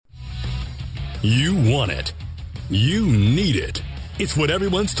You want it. You need it. It's what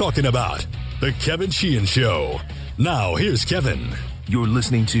everyone's talking about. The Kevin Sheehan Show. Now, here's Kevin. You're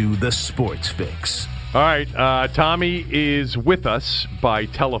listening to The Sports Fix. All right, Tommy is with us by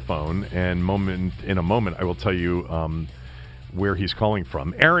telephone, and in a moment I will tell you where he's calling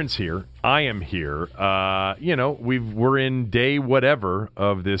from. Aaron's here. I am here. We're in day whatever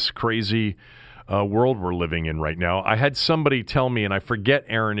of this crazy world we're living in right now. I had somebody tell me, and I forget,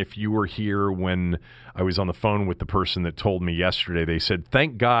 Aaron, if you were here when I was on the phone with the person that told me yesterday. They said,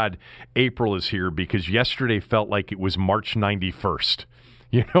 thank God April is here because yesterday felt like it was March 91st.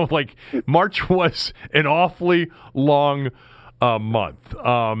 You know, like March was an awfully long month.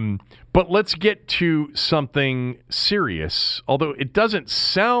 But let's get to something serious, although it doesn't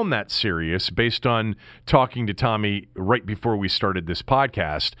sound that serious based on talking to Tommy right before we started this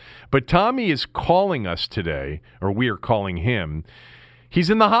podcast. But Tommy is calling us today, or we are calling him. He's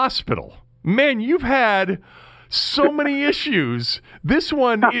in the hospital. Man, you've had so many issues. This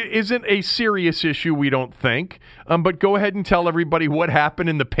one isn't a serious issue, we don't think. But go ahead and tell everybody what happened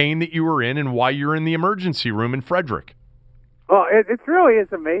and the pain that you were in and why you're in the emergency room in Frederick. Well, it really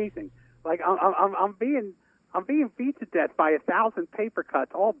is amazing. Like I'm being beat to death by 1,000 paper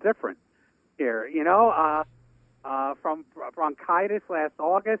cuts, all different here. You know, from bronchitis last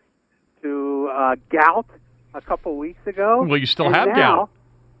August to gout a couple weeks ago. Well, you still have gout.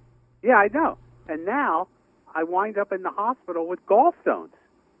 Yeah, I know. And now I wind up in the hospital with gallstones,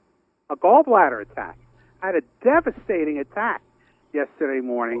 a gallbladder attack. I had a devastating attack yesterday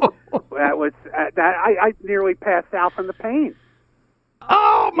morning. I nearly passed out from the pain.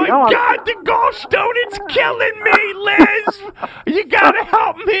 Oh, my God, the gallstone, it's killing me, Liz. You got to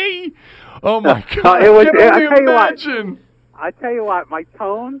help me. Oh, my God. I tell you what, my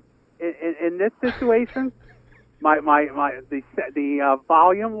tone in this situation, the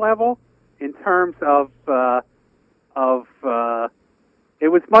volume level in terms of it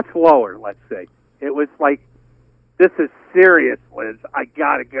was much lower, let's say. It was like, this is serious, Liz. I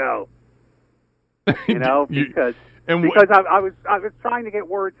got to go. You know, because I was trying to get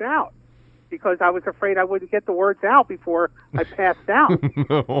words out because I was afraid I wouldn't get the words out before I passed out.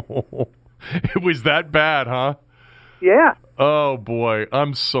 No. It was that bad, huh? Yeah. Oh boy,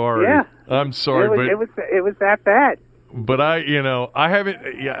 I'm sorry. Yeah. I'm sorry, it was that bad. But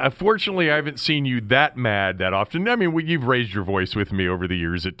unfortunately, I haven't seen you that mad that often. I mean, you've raised your voice with me over the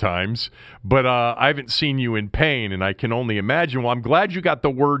years at times, but I haven't seen you in pain, and I can only imagine. Well, I'm glad you got the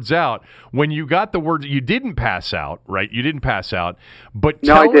words out. When you got the words, you didn't pass out, right? You didn't pass out. But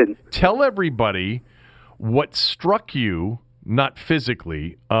I didn't. Tell everybody what struck you, not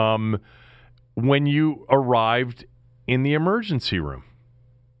physically, when you arrived in the emergency room.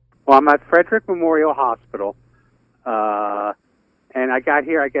 Well, I'm at Frederick Memorial Hospital. And I got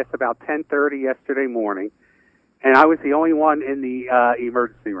here, I guess, about 10:30 yesterday morning, and I was the only one in the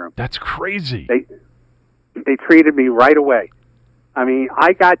emergency room. That's crazy. They treated me right away. I mean,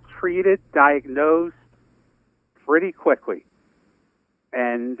 I got diagnosed pretty quickly,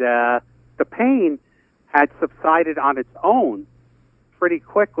 and the pain had subsided on its own pretty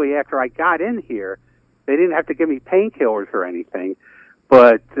quickly after I got in here. They didn't have to give me painkillers or anything,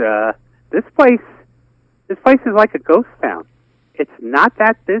 but this place is like a ghost town. It's not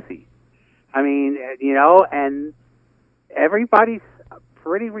that busy. I mean, you know, and everybody's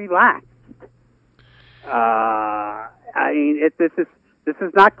pretty relaxed. I mean, this is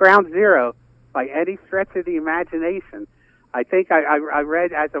not ground zero by any stretch of the imagination. I think I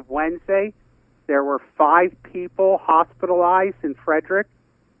read as of Wednesday there were 5 people hospitalized in Frederick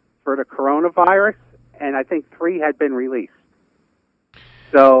for the coronavirus, and I think 3 had been released.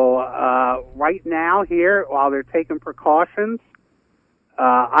 So right now here, while they're taking precautions,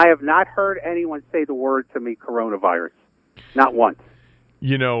 I have not heard anyone say the word to me coronavirus. Not once.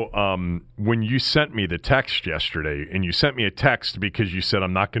 You know, when you sent me the text yesterday, and you sent me a text because you said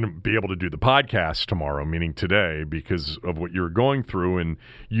I'm not going to be able to do the podcast tomorrow, meaning today, because of what you were going through, and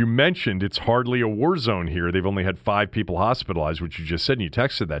you mentioned it's hardly a war zone here. They've only had 5 people hospitalized, which you just said, and you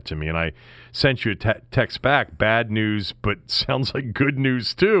texted that to me, and I sent you a text back. Bad news, but sounds like good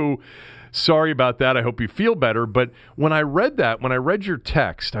news too. Sorry about that. I hope you feel better. But when I read your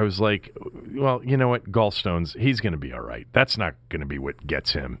text, I was like, well, you know what? Gallstones, he's going to be all right. That's not going to be what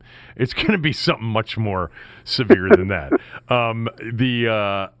gets him. It's going to be something much more severe than that.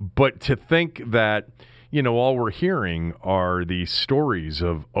 But to think that all we're hearing are these stories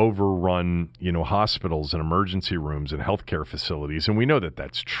of overrun, hospitals and emergency rooms and healthcare facilities. And we know that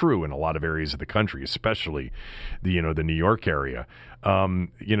that's true in a lot of areas of the country, especially the New York area.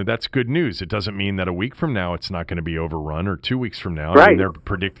 That's good news. It doesn't mean that a week from now it's not going to be overrun, or 2 weeks from now. Right. I mean, they're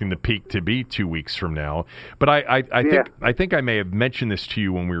predicting the peak to be 2 weeks from now. But I think I may have mentioned this to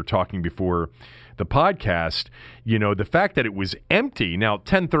you when we were talking before the podcast. The fact that it was empty. Now,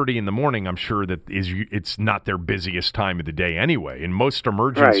 10:30 in the morning, I'm sure that it's not their busiest time of the day anyway. In most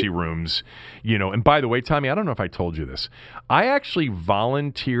emergency rooms, and by the way, Tommy, I don't know if I told you this. I actually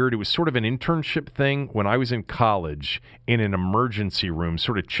volunteered. It was sort of an internship thing when I was in college in an emergency room,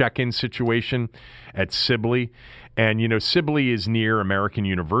 sort of check-in situation at Sibley. And, Sibley is near American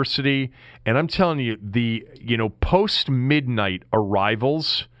University. And I'm telling you, the, post-midnight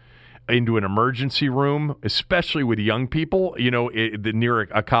arrivals into an emergency room, especially with young people, near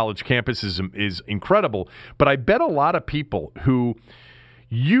a college campus is incredible. But I bet a lot of people who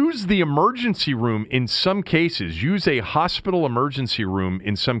use the emergency room in some cases, use a hospital emergency room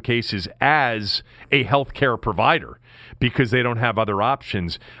in some cases as a healthcare provider because they don't have other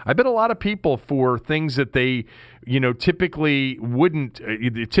options. I bet a lot of people, for things that they typically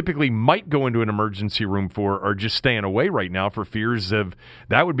might go into an emergency room for, are just staying away right now for fears of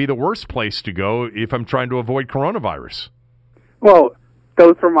that would be the worst place to go if I'm trying to avoid coronavirus. Well,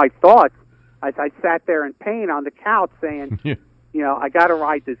 those were my thoughts. I sat there in pain on the couch saying, I got to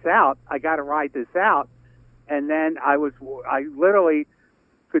ride this out. And then I literally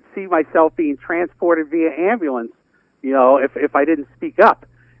could see myself being transported via ambulance, if I didn't speak up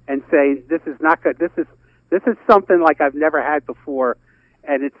and say, this is not good. This is something like I've never had before,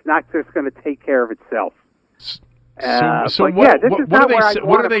 and it's not just going to take care of itself. What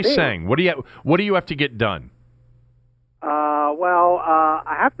are they saying? What do you have to get done?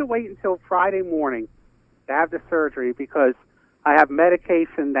 I have to wait until Friday morning to have the surgery because I have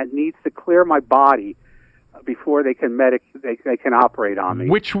medication that needs to clear my body before they can operate on me.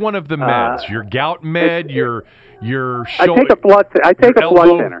 Which one of the meds? Your gout med, your shoulder? I take a blood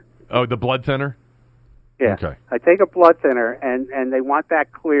thinner. Oh, the blood thinner? Yeah. Okay. I take a blood thinner, and they want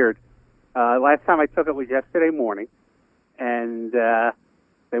that cleared. Last time I took it was yesterday morning, and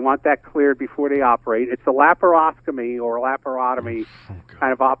they want that cleared before they operate. It's a laparoscopy or laparotomy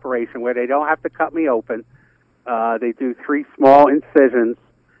kind of operation where they don't have to cut me open. They do 3 small incisions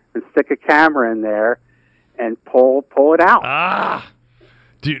and stick a camera in there and pull it out.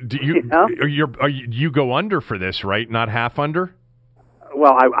 Do you go under for this, right? Not half under?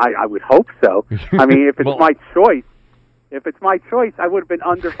 Well, I would hope so. I mean, if it's my choice, I would have been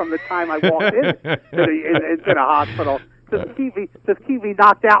under from the time I walked into the hospital. Just keep me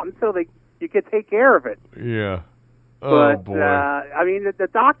knocked out until you can take care of it. Yeah. Oh, but, boy. I mean, the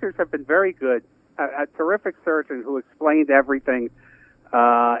doctors have been very good. A terrific surgeon who explained everything.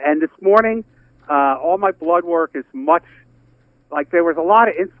 And this morning, all my blood work is much like there was a lot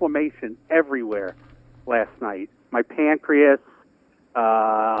of inflammation everywhere last night. My pancreas,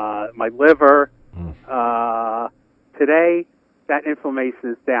 my liver. Today, that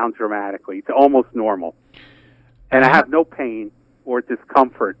inflammation is down dramatically. It's almost normal. And I have no pain or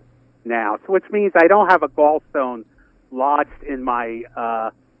discomfort now, so which means I don't have a gallstone lodged in my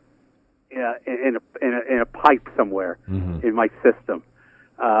in a pipe somewhere in my system.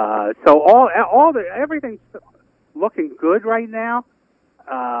 So everything's looking good right now.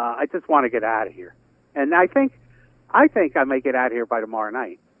 I just want to get out of here, and I think I may get out of here by tomorrow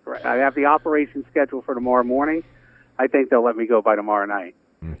night. I have the operation scheduled for tomorrow morning. I think they'll let me go by tomorrow night,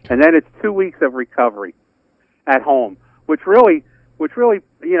 and then it's 2 weeks of recovery at home, which really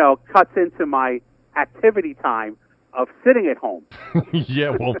cuts into my activity time of sitting at home.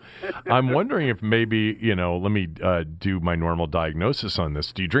 Yeah, well, I'm wondering if maybe, let me do my normal diagnosis on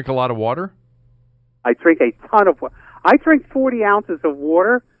this. Do you drink a lot of water? I drink a ton of water. I drink 40 ounces of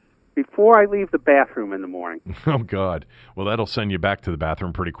water before I leave the bathroom in the morning. Oh, God. Well, that'll send you back to the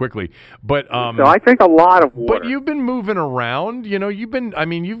bathroom pretty quickly. But so I drink a lot of water. But you've been moving around. You've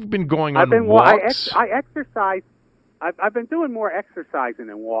been going on walks. I exercise. I've been doing more exercising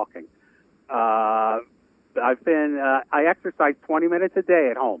than walking. I exercise 20 minutes a day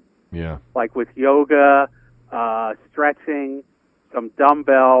at home. Yeah. Like with yoga, stretching, some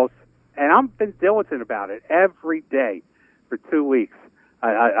dumbbells, and I've been diligent about it every day for 2 weeks.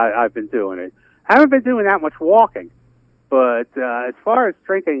 I've been doing it. I haven't been doing that much walking, but as far as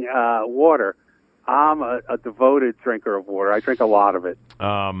drinking water, I'm a devoted drinker of water. I drink a lot of it.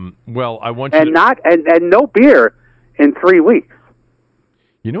 Well, I want you and no beer in 3 weeks.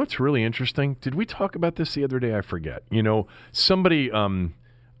 You know what's really interesting? Did we talk about this the other day? I forget. Somebody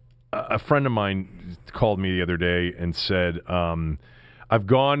a friend of mine called me the other day and said, I've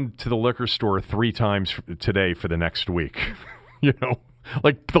gone to the liquor store 3 times today for the next week. You know,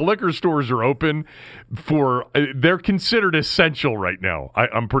 like the liquor stores are open they're considered essential right now.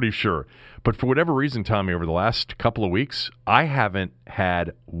 I'm pretty sure. But for whatever reason, Tommy, over the last couple of weeks, I haven't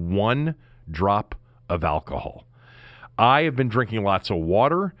had 1 drop of alcohol. I have been drinking lots of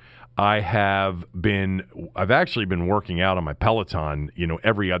water. I've actually been working out on my Peloton,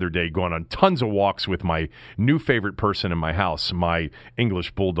 every other day, going on tons of walks with my new favorite person in my house, my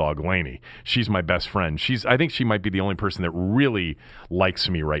English bulldog, Lainey. She's my best friend. I think she might be the only person that really likes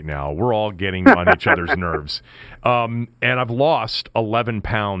me right now. We're all getting on each other's nerves. And I've lost 11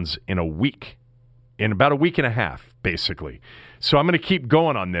 pounds in about a week and a half, basically. So I'm going to keep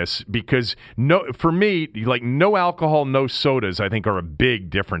going on this because for me, like no alcohol, no sodas, I think are a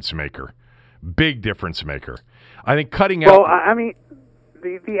big difference maker. Big difference maker. I think cutting out. Well, I mean,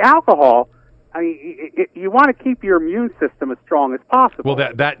 the alcohol. I mean, you want to keep your immune system as strong as possible.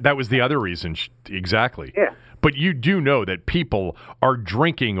 Well, that was the other reason. Exactly. Yeah. But you do know that people are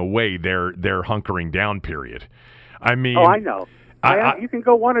drinking away their hunkering down period. I mean. Oh, I know. You can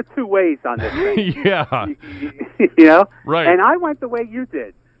go one or two ways on this. Yeah. Right. And I went the way you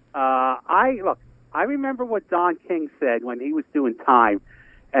did. I remember what Don King said when he was doing time,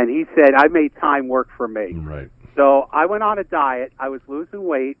 and he said, "I made time work for me." Right. So I went on a diet. I was losing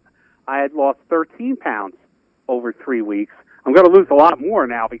weight. I had lost 13 pounds over 3 weeks. I'm going to lose a lot more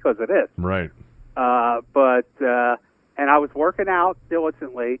now because of this. Right. And I was working out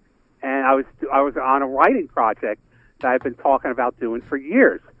diligently, and I was on a writing project that I've been talking about doing for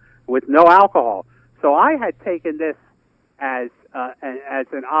years with no alcohol. So I had taken this as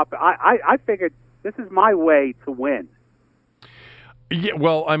an I figured this is my way to win. Yeah,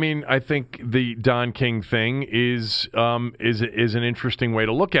 well, I mean, I think the Don King thing is an interesting way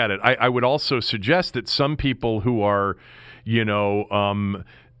to look at it. I would also suggest that some people who are,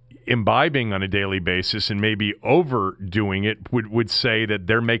 imbibing on a daily basis and maybe overdoing it would say that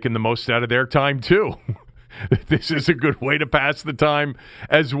they're making the most out of their time too. This is a good way to pass the time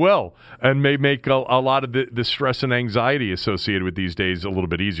as well, and may make a lot of the stress and anxiety associated with these days a little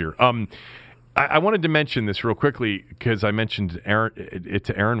bit easier. I wanted to mention this real quickly because I mentioned it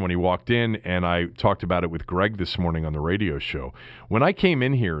to Aaron when he walked in, and I talked about it with Greg this morning on the radio show. When I came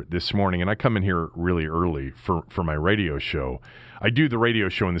in here this morning, and I come in here really early for my radio show, I do the radio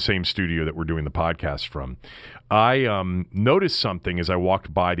show in the same studio that we're doing the podcast from. I noticed something as I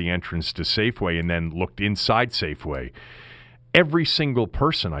walked by the entrance to Safeway and then looked inside Safeway. Every single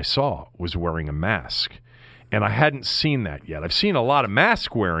person I saw was wearing a mask. And I hadn't seen that yet. I've seen a lot of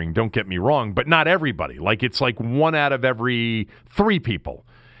mask wearing, don't get me wrong, but not everybody. It's like 1 out of every 3 people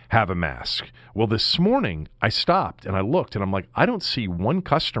have a mask. Well, this morning I stopped and I looked and I'm like, I don't see one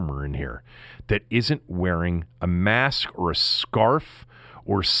customer in here that isn't wearing a mask or a scarf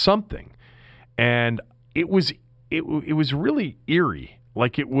or something. And it was really eerie.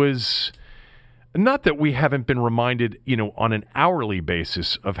 It was not that we haven't been reminded, on an hourly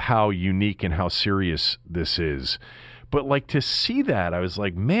basis of how unique and how serious this is. But to see that, I was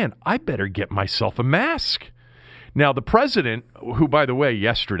like, man, I better get myself a mask. Now, the president, who, by the way,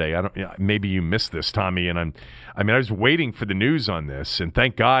 yesterday, maybe you missed this, Tommy, and I was waiting for the news on this, and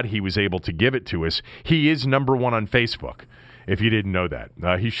thank God he was able to give it to us. He is number 1 on Facebook, if you didn't know that.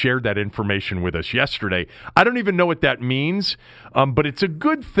 He shared that information with us yesterday. I don't even know what that means, but it's a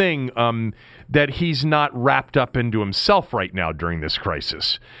good thing that he's not wrapped up into himself right now during this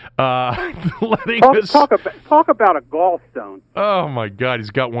crisis. Talk about a gallstone. Oh, my God,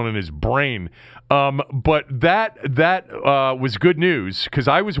 he's got one in his brain. But that was good news because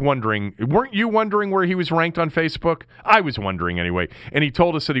I was wondering, weren't you wondering where he was ranked on Facebook? I was wondering anyway, and he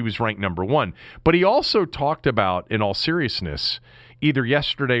told us that he was ranked number 1. But he also talked about, in all seriousness, either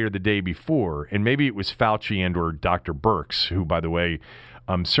yesterday or the day before, and maybe it was Fauci and or Dr. Birx, who, by the way,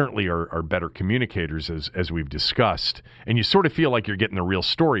 certainly are better communicators as we've discussed, and you sort of feel like you're getting the real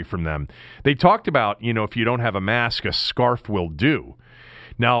story from them. They talked about, if you don't have a mask, a scarf will do.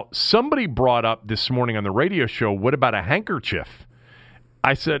 Now, somebody brought up this morning on the radio show, what about a handkerchief?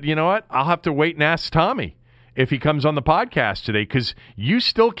 I said, you know what? I'll have to wait and ask Tommy if he comes on the podcast today, because you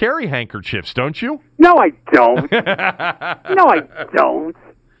still carry handkerchiefs, don't you? No, I don't. No, I don't.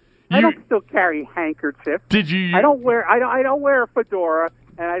 I don't still carry handkerchiefs. Did you? I don't wear a fedora,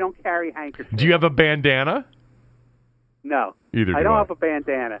 and I don't carry handkerchiefs. Do you have a bandana? No. Either I don't have a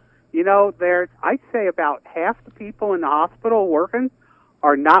bandana. There's, I'd say about half the people in the hospital working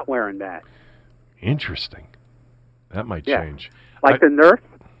are not wearing that. Interesting. That might change. The nurse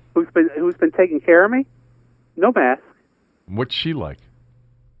who's been taking care of me, no mask. What's she like?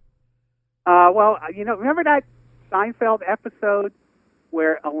 Well, remember that Seinfeld episode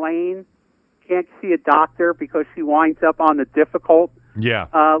where Elaine can't see a doctor because she winds up on the difficult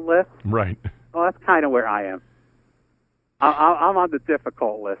list? Right. Well, that's kind of where I am. I'm on the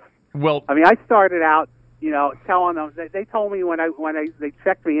difficult list. Well, I mean, I started out, telling them. They told me when they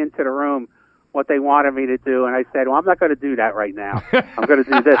checked me into the room what they wanted me to do, and I said, well, I'm not going to do that right now. I'm going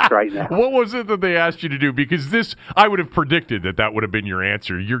to do this right now. What was it that they asked you to do? Because I would have predicted that would have been your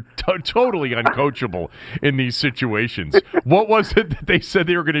answer. You're totally uncoachable in these situations. What was it that they said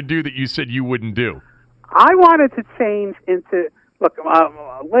they were going to do that you said you wouldn't do? I wanted to change into, look,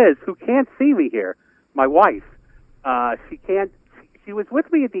 Liz, who can't see me here, my wife, she was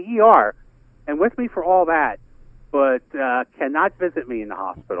with me at the ER and with me for all that, but cannot visit me in the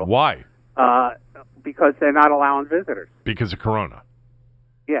hospital. Why? Because they're not allowing visitors. Because of Corona?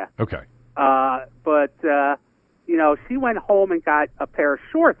 Yeah. Okay. But she went home and got a pair of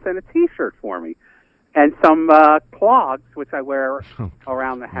shorts and a T-shirt for me. And some clogs, which I wear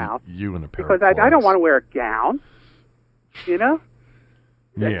around the house. You and a pair because of clogs. I don't want to wear a gown, Yeah.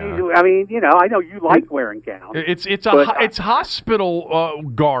 I mean, I know you like wearing gowns. It's hospital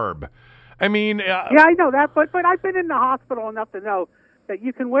garb. I mean... yeah, I know that, but I've been in the hospital enough to know that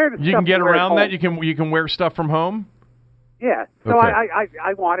you can wear the stuff. You can get around that? Home. You can wear stuff from home? Yeah. So okay.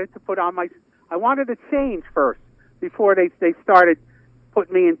 I wanted to put on I wanted to change first before they started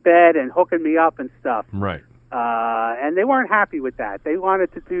putting me in bed and hooking me up and stuff. Right. And they weren't happy with that. They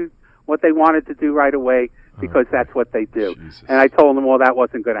wanted to do what they wanted to do right away because that's what they do. Jesus. And I told them, well, that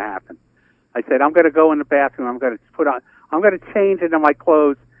wasn't going to happen. I said, I'm going to go in the bathroom. I'm going to change into my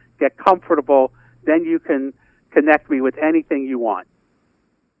clothes, get comfortable. Then you can connect me with anything you want.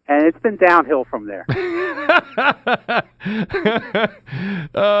 And it's been downhill from there.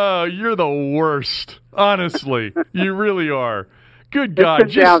 Oh, you're the worst. Honestly, you really are. Good God.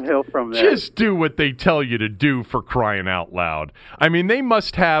 It's been downhill from there. Just do what they tell you to do, for crying out loud. I mean, they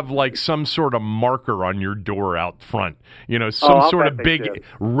must have like some sort of marker on your door out front. Some sort of big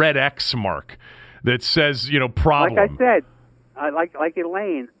red X mark that says, problem. Like I said, like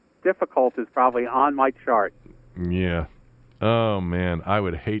Elaine, difficult is probably on my chart. Yeah. Oh, man, I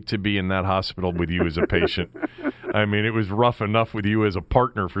would hate to be in that hospital with you as a patient. I mean, it was rough enough with you as a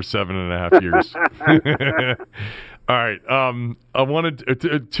partner for 7.5 years. All right. I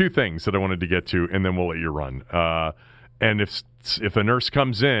wanted two things that I wanted to get to, and then we'll let you run. And if a nurse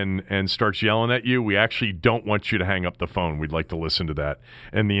comes in and starts yelling at you, we actually don't want you to hang up the phone. We'd like to listen to that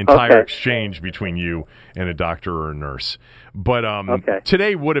and the entire exchange between you and a doctor or a nurse. But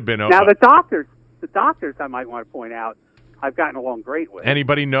today would have been... Now, the doctors, I might want to point out, I've gotten along great with.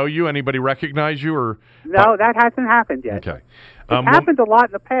 Anybody know you? Anybody recognize you? Or no, that hasn't happened yet. Okay. It happened a lot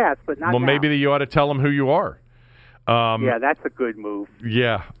in the past, but not now. Well, maybe you ought to tell them who you are. Yeah, that's a good move.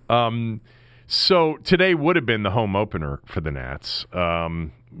 Yeah. So today would have been the home opener for the Nats.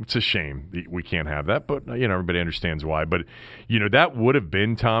 It's a shame we can't have that, but everybody understands why. But that would have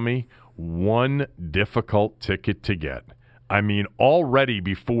been, Tommy, one difficult ticket to get. I mean, already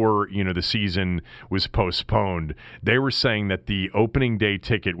before, the season was postponed, they were saying that the opening day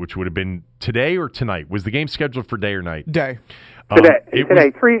ticket, which would have been today or tonight, was the game scheduled for day or night? Day.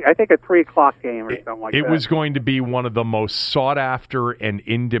 Today, 3. I think a 3:00 game or something like that. It was going to be one of the most sought after and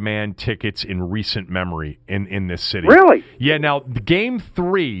in demand tickets in recent memory in this city. Really? Yeah. Now, the Game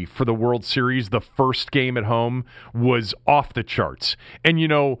 3 for the World Series, the first game at home, was off the charts. And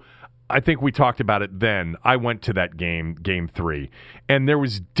I think we talked about it then. I went to that game 3, and there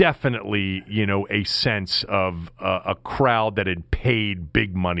was definitely, a sense of a crowd that had paid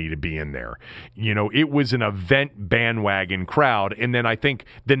big money to be in there. It was an event bandwagon crowd, and then I think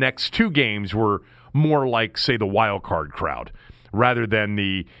the next 2 games were more like, say, the wild card crowd rather than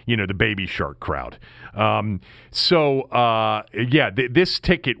the Baby Shark crowd. This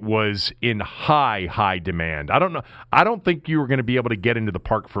ticket was in high demand. I don't think you were going to be able to get into the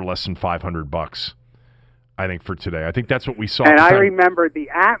park for less than $500. I think for today. I think that's what we saw. And I remember the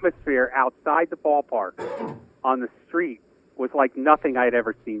atmosphere outside the ballpark on the street was like nothing I'd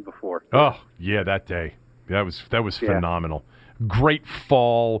ever seen before. Oh, yeah, that day. That was phenomenal. Great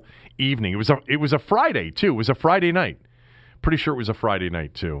fall evening. It was a Friday too. It was a Friday night. Pretty sure it was a Friday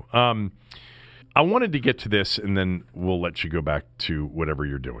night, too. I wanted to get to this, and then we'll let you go back to whatever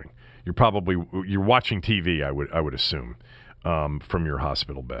you're doing. You're watching TV, I would assume, from your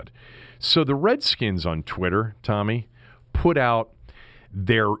hospital bed. So the Redskins on Twitter, Tommy, put out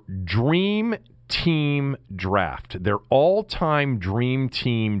their dream team draft, their all-time dream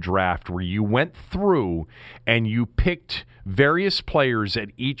team draft, where you went through and you picked various players at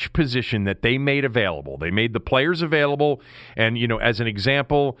each position that they made available. They made the players available, and, as an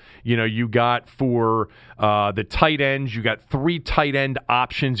example, you got for the tight ends, you got 3 tight end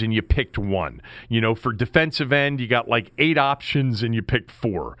options and you picked 1. For defensive end, you got like 8 options and you picked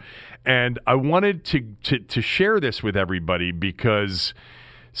 4. And I wanted to share this with everybody because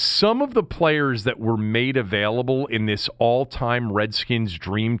some of the players that were made available in this all-time Redskins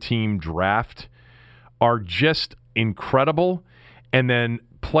Dream Team draft are just incredible. And then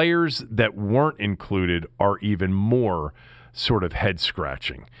players that weren't included are even more sort of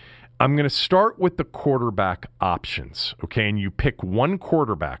head-scratching. I'm going to start with the quarterback options, okay? And you pick one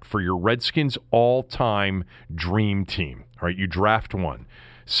quarterback for your Redskins all-time dream team, all right? You draft one.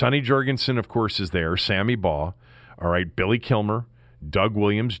 Sonny Jurgensen, of course, is there. Sammy Baugh, all right? Billy Kilmer, Doug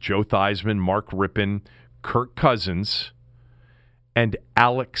Williams, Joe Theismann, Mark Rippon, Kirk Cousins, and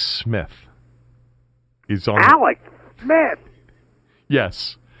Alex Smith is on. Alex Smith?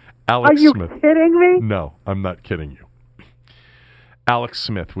 Yes, Alex Smith. Are you kidding me? No, I'm not kidding you. Alex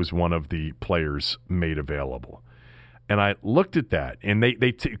Smith was one of the players made available. And I looked at that, and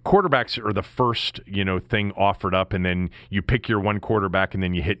quarterbacks are the first, thing offered up, and then you pick your one quarterback, and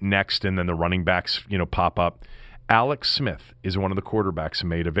then you hit next, and then the running backs, pop up. Alex Smith is one of the quarterbacks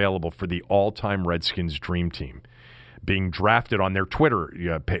made available for the all-time Redskins Dream Team, being drafted on their Twitter.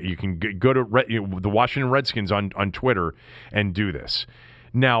 You can go to the Washington Redskins on Twitter and do this.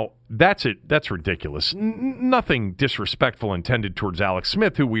 Now, that's ridiculous. Nothing disrespectful intended towards Alex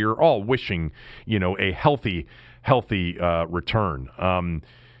Smith, who we are all wishing, a healthy return.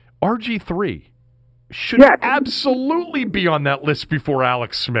 RG3 should absolutely be on that list before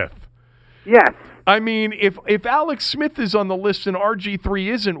Alex Smith. Yes. I mean, if Alex Smith is on the list and RG3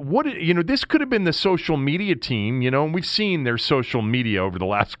 isn't, this could have been the social media team, and we've seen their social media over the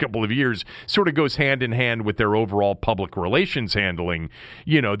last couple of years sort of goes hand in hand with their overall public relations handling.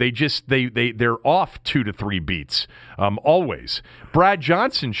 They're off 2 to 3 beats, always. Brad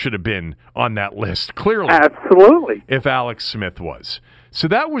Johnson should have been on that list, clearly. Absolutely. If Alex Smith was. So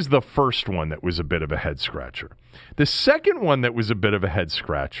that was the first one that was a bit of a head-scratcher. The second one that was a bit of a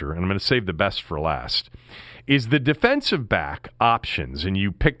head-scratcher, and I'm going to save the best for last, is the defensive back options. And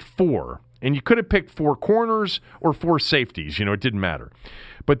you picked 4. And you could have picked 4 corners or 4 safeties. It didn't matter.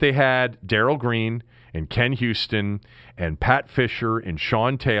 But they had Darryl Green and Ken Houston and Pat Fisher and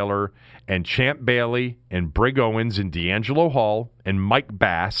Sean Taylor and Champ Bailey and Brig Owens and D'Angelo Hall and Mike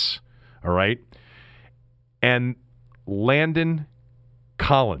Bass, all right? And Landon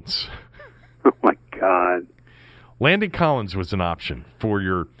Collins. Oh, my God. Landon Collins was an option for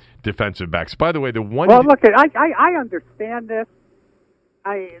your defensive backs. By the way, the one... Well, look, I understand this.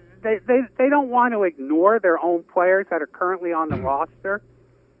 They don't want to ignore their own players that are currently on the roster.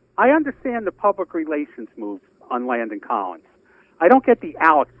 I understand the public relations moves on Landon Collins. I don't get the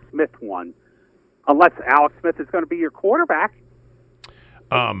Alex Smith one, unless Alex Smith is going to be your quarterback.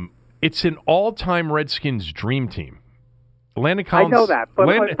 It's an all-time Redskins dream team. Landon Collins. I know that,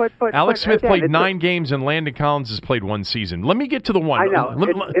 but Alex Smith again, played 9 games, and Landon Collins has played 1 season. Let me get to the one. I know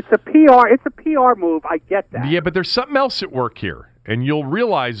it's a PR. It's a PR move. I get that. Yeah, but there's something else at work here, and you'll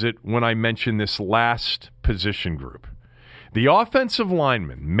realize it when I mention this last position group. The offensive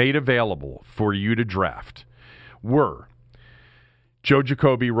linemen made available for you to draft were Joe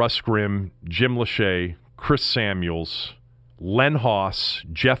Jacoby, Russ Grimm, Jim Lachey, Chris Samuels, Len Haas,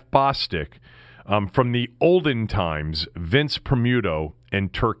 Jeff Bostic. From the olden times, Vince Permuto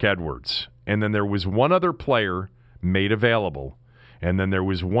and Turk Edwards. And then there was one other player made available, and then there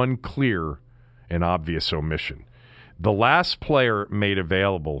was one clear and obvious omission. The last player made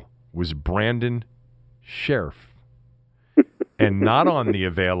available was Brandon Sheriff. And not on the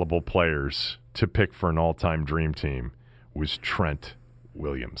available players to pick for an all-time dream team was Trent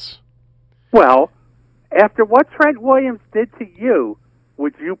Williams. Well, after what Trent Williams did to you,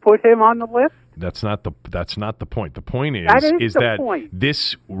 would you put him on the list? That's not the point. The point is that point.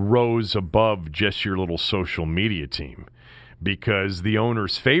 This rose above just your little social media team, because the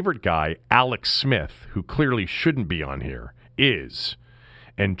owner's favorite guy, Alex Smith, who clearly shouldn't be on here, is,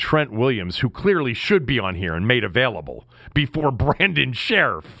 and Trent Williams, who clearly should be on here and made available before Brandon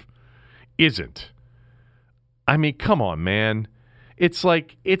Sheriff, isn't. I mean, come on, man. It's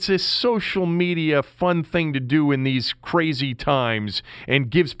like it's a social media fun thing to do in these crazy times and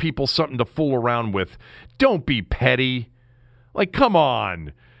gives people something to fool around with. Don't be petty. Like, come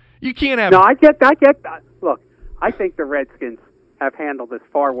on. You can't have... No, I get that. Look, I think the Redskins have handled this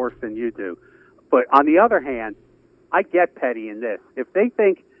far worse than you do. But on the other hand, I get petty in this. If they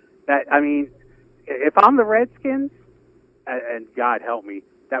think that, if I'm the Redskins, and God help me,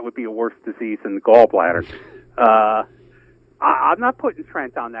 that would be a worse disease than the gallbladder. I'm not putting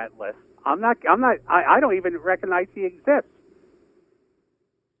Trent on that list. I don't even recognize he exists.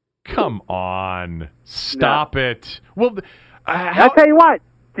 Come on. Stop it. Well, I'll tell you what.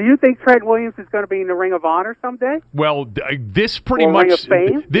 Do you think Trent Williams is going to be in the Ring of Honor someday? Well, this pretty Or much Ring of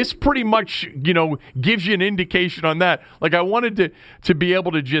Fame? this pretty much, gives you an indication on that. Like, I wanted to be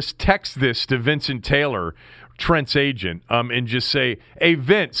able to just text this to Vincent Taylor, Trent's agent, and just say, "Hey,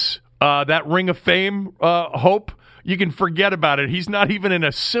 Vince, that Ring of Fame hope, you can forget about it. He's not even in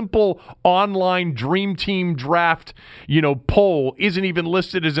a simple online dream team draft, poll, isn't even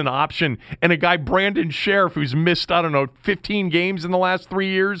listed as an option. And a guy, Brandon Sheriff, who's missed, 15 games in the last 3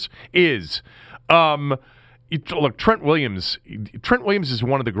 years, is. Look, Trent Williams is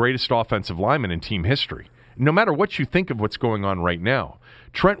one of the greatest offensive linemen in team history. No matter what you think of what's going on right now.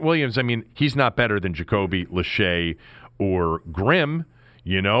 Trent Williams, he's not better than Jacoby, Lachey, or Grimm,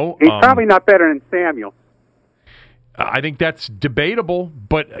 He's probably not better than Samuel. I think that's debatable,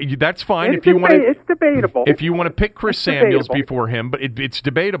 but that's fine. It's debatable. If you want to pick Chris Samuels before him, but it's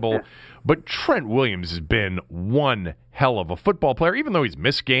debatable. Yeah. But Trent Williams has been one hell of a football player, even though he's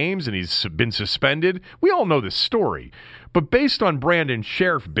missed games and he's been suspended. We all know this story. But based on Brandon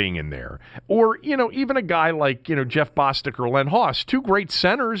Sheriff being in there, or, even a guy like, Jeff Bostic or Len Haas, two great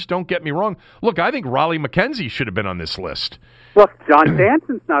centers, don't get me wrong. Look, I think Raleigh McKenzie should have been on this list. Look, John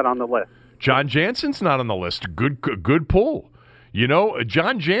Jansen's not on the list. John Jansen's not on the list. Good pull.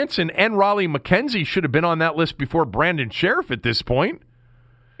 John Jansen and Raleigh McKenzie should have been on that list before Brandon Sheriff at this point.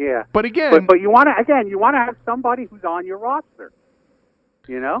 Yeah. But again, but you want to have somebody who's on your roster.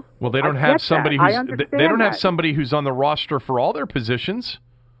 Well, they don't have somebody have somebody who's on the roster for all their positions.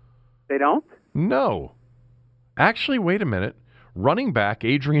 They don't? No. Actually, wait a minute. Running back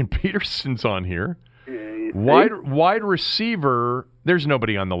Adrian Peterson's on here. Wide receiver, there's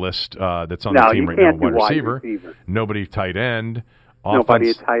nobody on the list that's on the team right now. Wide receiver. Nobody tight end. Nobody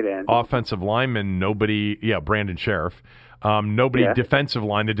at tight end. Offensive lineman, nobody. Yeah, Brandon Sheriff. Nobody defensive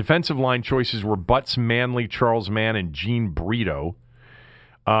line. The defensive line choices were Butts Manley, Charles Mann, and Gene Brito.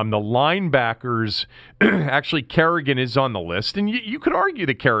 The linebackers, actually, Kerrigan is on the list, and you could argue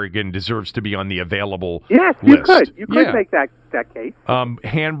that Kerrigan deserves to be on the available list. Yes, you could make that case.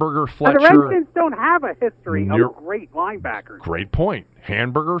 Hamburger, Fletcher. Now, the Redskins don't have a history of great linebackers. Great point.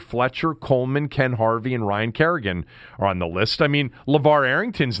 Hamburger, Fletcher, Coleman, Ken Harvey, and Ryan Kerrigan are on the list. LeVar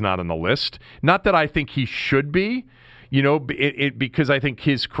Arrington's not on the list. Not that I think he should be. Because I think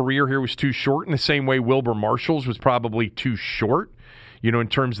his career here was too short, in the same way Wilbur Marshall's was probably too short. In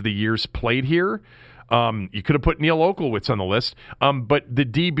terms of the years played here. You could have put Neil Oklowitz on the list. But the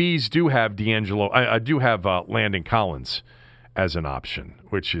DBs do have Landon Collins as an option,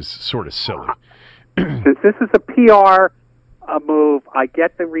 which is sort of silly. Since this is a PR move, I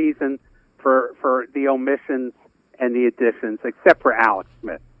get the reason for the omissions and the additions, except for Alex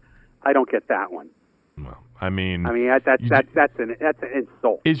Smith. I don't get that one. Well, that's an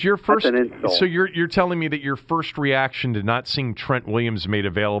insult. Is your first? That's an insult. So you're telling me that your first reaction to not seeing Trent Williams made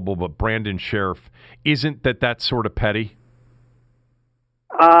available, but Brandon Sheriff, isn't that sort of petty?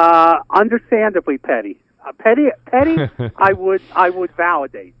 Understandably petty. Petty. I would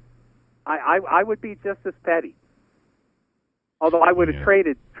validate. I would be just as petty. Although I would have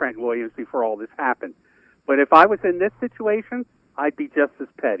traded Trent Williams before all this happened. But if I was in this situation, I'd be just as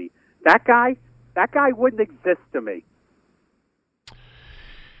petty. That guy wouldn't exist to me.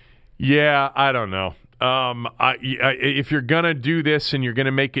 Yeah, I don't know. If you're going to do this and you're going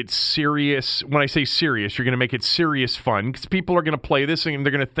to make it serious, when I say serious, you're going to make it serious fun, because people are going to play this and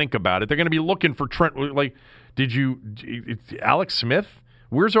they're going to think about it. They're going to be looking for Trent. Like, Alex Smith?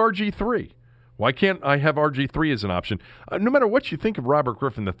 Where's RG3? Why can't I have RG3 as an option? No matter what you think of Robert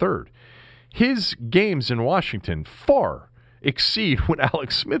Griffin III, his games in Washington far exceed what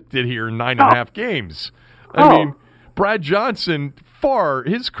Alex Smith did here in 9.5 games. I mean, Brad Johnson,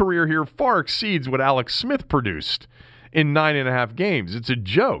 his career here far exceeds what Alex Smith produced in 9.5 games. It's a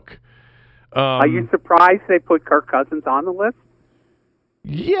joke. Are you surprised they put Kirk Cousins on the list?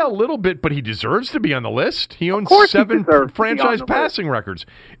 Yeah, a little bit, but he deserves to be on the list. He owns 7 franchise passing records.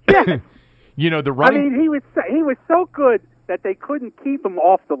 Yeah. The running. he was so good that they couldn't keep him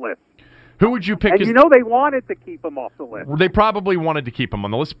off the list. Who would you pick? And they wanted to keep him off the list. They probably wanted to keep him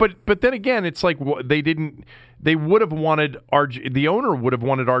on the list, but then again, it's like they didn't. They would have wanted the owner would have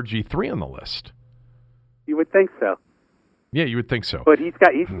wanted RG3 on the list. You would think so. Yeah, you would think so. But he's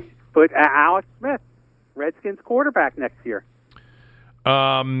put Alex Smith, Redskins quarterback next year.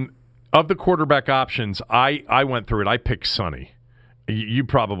 Of the quarterback options, I went through it. I picked Sonny. You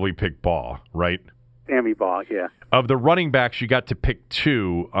probably picked Baugh, right? Sammy Baugh, yeah. Of the running backs, you got to pick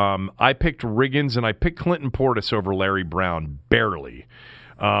two. I picked Riggins, and I picked Clinton Portis over Larry Brown, barely.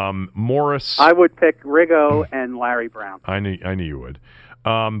 Morris. I would pick Riggo and Larry Brown. I knew you would.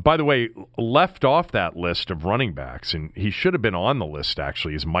 By the way, left off that list of running backs, and he should have been on the list,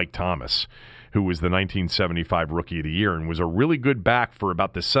 actually, is Mike Thomas, who was the 1975 Rookie of the Year and was a really good back for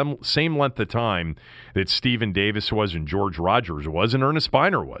about the same length of time that Stephen Davis was and George Rogers was and Ernest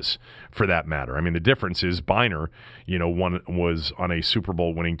Biner was, for that matter. I mean, the difference is Biner, was on a Super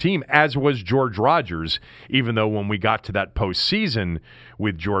Bowl winning team, as was George Rogers, even though when we got to that postseason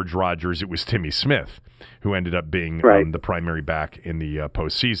with George Rogers, it was Timmy Smith, who ended up being the primary back in the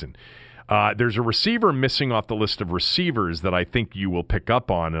postseason. There's a receiver missing off the list of receivers that I think you will pick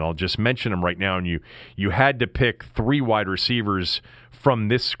up on, and I'll just mention them right now. And you had to pick three wide receivers from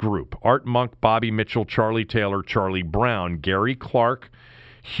this group: Art Monk, Bobby Mitchell, Charlie Taylor, Charlie Brown, Gary Clark,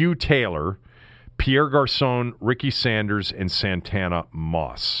 Hugh Taylor, Pierre Garçon, Ricky Sanders, and Santana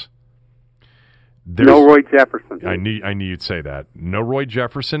Moss. No Roy Jefferson. I knew you'd say that. No Roy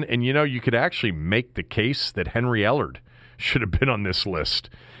Jefferson. And, you could actually make the case that Henry Ellard should have been on this list.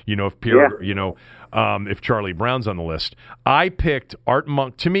 If Charlie Brown's on the list. I picked Art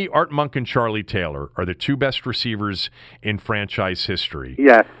Monk. To me, Art Monk and Charlie Taylor are the two best receivers in franchise history.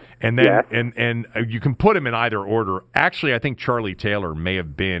 Yes. And then and you can put them in either order. Actually, I think Charlie Taylor may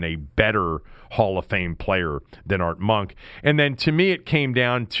have been a better Hall of Fame player than Art Monk. And then to me, it came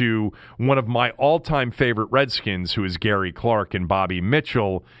down to one of my all-time favorite Redskins, who is Gary Clark, and Bobby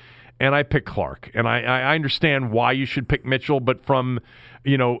Mitchell. And I picked Clark. And I understand why you should pick Mitchell, but from,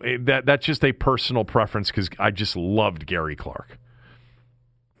 that's just a personal preference because I just loved Gary Clark.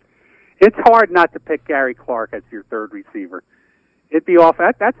 It's hard not to pick Gary Clark as your third receiver. It'd be off.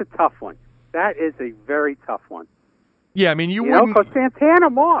 That's a tough one. That is a very tough one. Yeah, I mean, you wouldn't... because Santana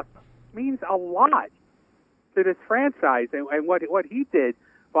Moss means a lot to this franchise and what he did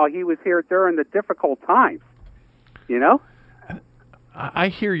while he was here during the difficult times, I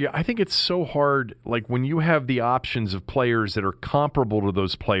hear you. I think it's so hard, like when you have the options of players that are comparable to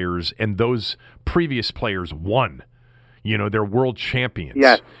those players and those previous players won. They're world champions.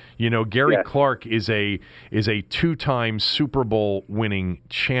 Yes. Gary Clark is a two-time Super Bowl winning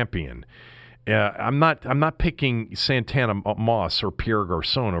champion. I'm not picking Santana Moss or Pierre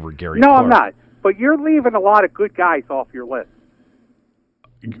Garçon over Gary Clark. No, I'm not. But you're leaving a lot of good guys off your list.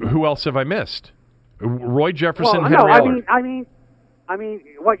 Who else have I missed? Roy Jefferson, Henry Ellard. I mean,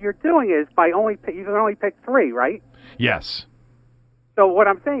 what you're doing is you can only pick three, right? Yes. So what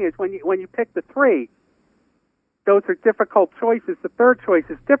I'm saying is when you pick the three, those are difficult choices. The third choice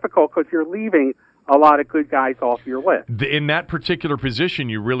is difficult because you're leaving a lot of good guys off your list. In that particular position,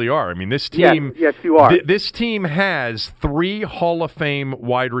 you really are. I mean, this team... Yes, you are. This team has three Hall of Fame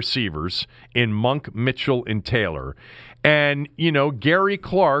wide receivers in Monk, Mitchell, and Taylor. And, Gary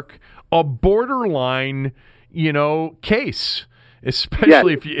Clark, a borderline, case.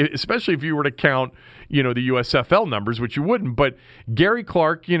 Especially if you were to count, the USFL numbers, which you wouldn't. But Gary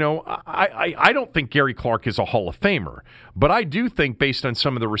Clark, I don't think Gary Clark is a Hall of Famer, but I do think based on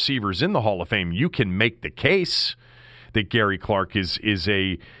some of the receivers in the Hall of Fame, you can make the case that Gary Clark is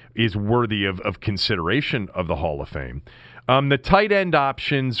worthy of consideration of the Hall of Fame. The tight end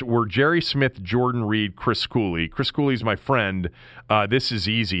options were Jerry Smith, Jordan Reed, Chris Cooley. Chris Cooley's my friend. This is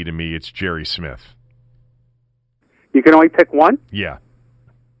easy to me. It's Jerry Smith. You can only pick one? Yeah.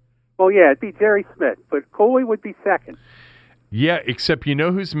 Well, yeah, it'd be Jerry Smith, but Cooley would be second. Yeah, except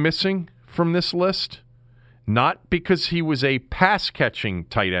who's missing from this list? Not because he was a pass-catching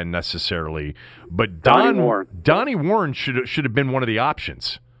tight end necessarily, but Donnie Warren should have been one of the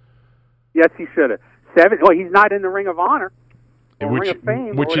options. Yes, he should have. Well, he's not in the Ring of Honor, or Ring of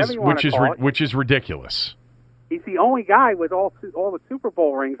Fame, which is ridiculous. He's the only guy with all the Super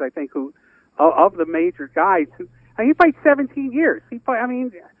Bowl rings, I think, who of the major guys who. And he played 17 years. And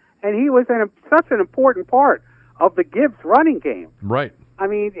he was such an important part of the Gibbs running game. Right. I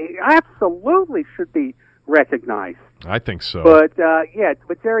mean, he absolutely should be recognized. I think so. But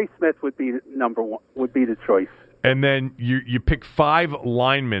but Jerry Smith would be number one. Would be the choice. And then you pick five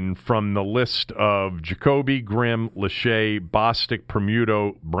linemen from the list of Jacoby, Grimm, Lachey, Bostic,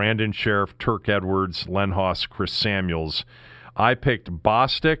 Permuto, Brandon Sheriff, Turk Edwards, Len Haas, Chris Samuels. I picked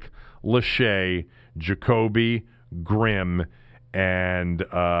Bostic, Lachey, Jacoby, Grimm, and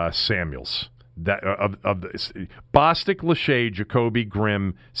Samuels. Bostic, Lachey, Jacoby,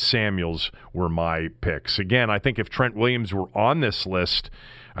 Grimm, Samuels were my picks. Again, I think if Trent Williams were on this list,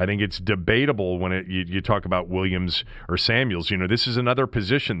 I think it's debatable when you talk about Williams or Samuels. This is another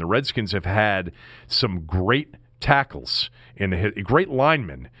position. The Redskins have had some great tackles great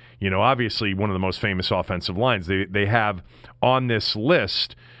linemen. Obviously one of the most famous offensive lines. They have on this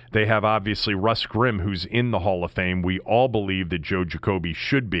list. They have obviously Russ Grimm, who's in the Hall of Fame. We all believe that Joe Jacoby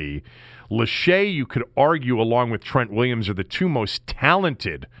should be. Lachey, you could argue, along with Trent Williams, are the two most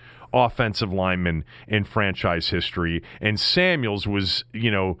talented offensive linemen in franchise history. And Samuels was,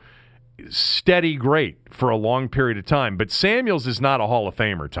 steady great for a long period of time. But Samuels is not a Hall of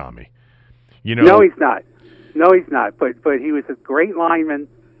Famer, Tommy. No, he's not. No, he's not. But he was a great lineman.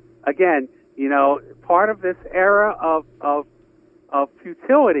 Again, part of this era of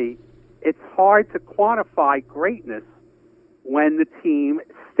futility, it's hard to quantify greatness when the team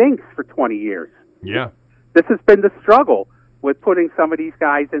stinks for 20 years. Yeah. This has been the struggle with putting some of these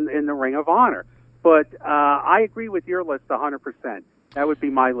guys in the Ring of Honor. But I agree with your list 100%. That would be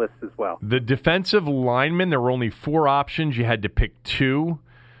my list as well. The defensive linemen, there were only 4 options. You had to pick 2.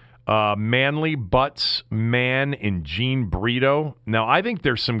 Manley, Butts, Mann, and Gene Brito. Now, I think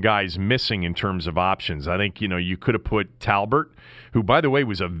there's some guys missing in terms of options. I think, you could have put Talbert, who, by the way,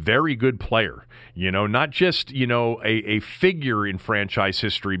 was a very good player. Not just, a figure in franchise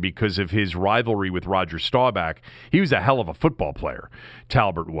history because of his rivalry with Roger Staubach. He was a hell of a football player,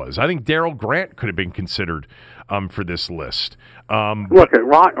 Talbert was. I think Darrell Grant could have been considered for this list. Look at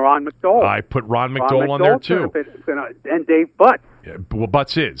Ron McDowell. I put Ron McDowell on there, too. And Dave Butts. Yeah, well,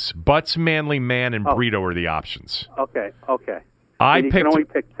 Butts, Manley, Mann, and Brito are the options. Okay. You can only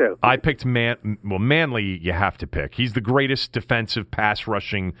pick 2. I picked Manley. You have to pick. He's the greatest defensive pass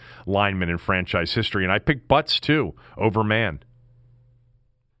rushing lineman in franchise history, and I picked Butts too over Mann.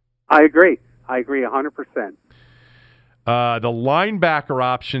 I agree 100%. The linebacker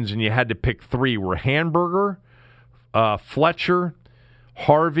options, and you had to pick 3, were Hamburger, Fletcher,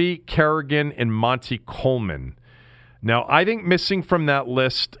 Harvey, Kerrigan, and Monty Coleman. Now, I think missing from that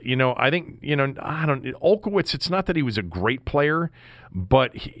list, Olkowitz, it's not that he was a great player,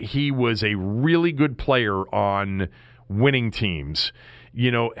 but he was a really good player on winning teams.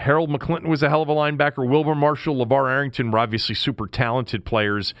 Harold McClinton was a hell of a linebacker. Wilbur Marshall, LeVar Arrington were obviously super talented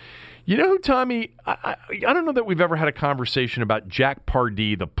players. You know who, Tommy, I don't know that we've ever had a conversation about Jack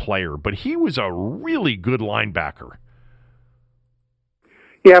Pardee, the player, but he was a really good linebacker.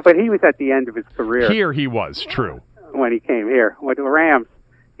 Yeah, but he was at the end of his career. Here he was, true. When he came here with the Rams,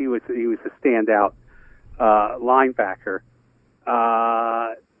 he was a standout linebacker.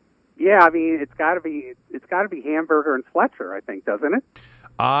 It's got to be Hamburger and Fletcher, I think, doesn't it?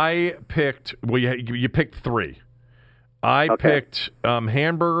 I picked. Well, you picked 3. I picked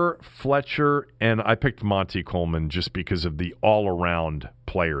Hamburger, Fletcher, and I picked Monty Coleman just because of the all-around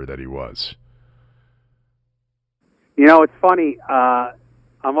player that he was. It's funny.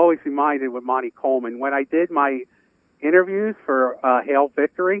 I'm always reminded with Monty Coleman when I did my interviews for Hail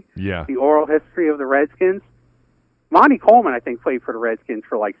Victory, the oral history of the Redskins. Monty Coleman, I think, played for the Redskins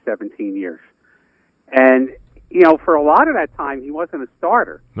for like 17 years. And, for a lot of that time, he wasn't a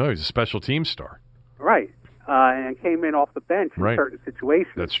starter. No, he's a special team star. Right. And came in off the bench in certain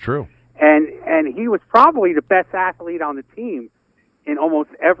situations. That's true. And he was probably the best athlete on the team in almost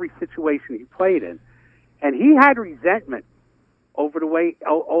every situation he played in. And he had resentment over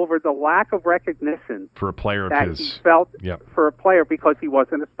the lack of recognition for a player that of his. He felt for a player because he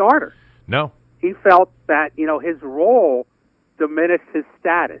wasn't a starter. No. He felt that, his role diminished his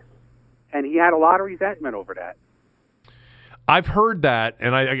status. And he had a lot of resentment over that. I've heard that,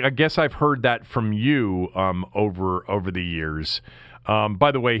 and I guess I've heard that from you over the years.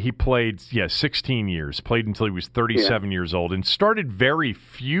 By the way, he played 16 years, played until he was 37 years old, and started very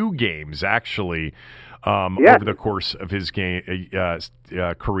few games, actually, over the course of his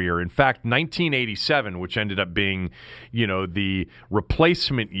career. In fact, 1987, which ended up being, the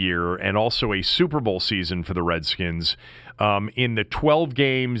replacement year and also a Super Bowl season for the Redskins, in the 12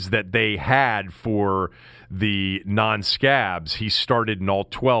 games that they had for the non-scabs, he started in all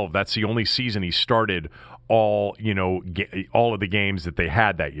 12. That's the only season he started all of the games that they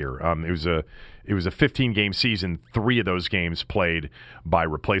had that year. It was a 15-game season. 3 of those games played by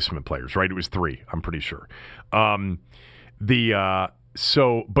replacement players, right? It was 3, I'm pretty sure. But he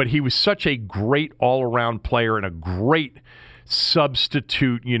was such a great all-around player and a great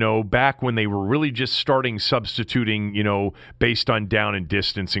substitute, back when they were really just starting substituting, based on down and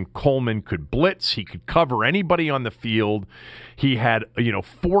distance. And Coleman could blitz. He could cover anybody on the field. He had,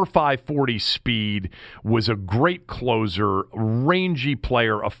 4.5 40 speed, was a great closer, rangy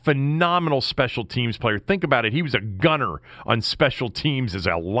player, a phenomenal special teams player. Think about it. He was a gunner on special teams as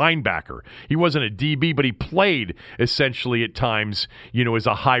a linebacker. He wasn't a DB, but he played essentially at times, as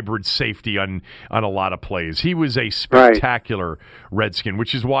a hybrid safety on a lot of plays. He was a spectacular spectacular Redskin,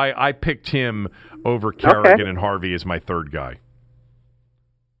 which is why I picked him over Kerrigan and Harvey as my third guy.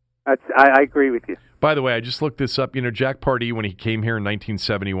 I agree with you. By the way, I just looked this up. Jack Pardee, when he came here in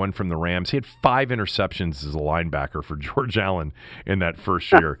 1971 from the Rams, he had 5 interceptions as a linebacker for George Allen in that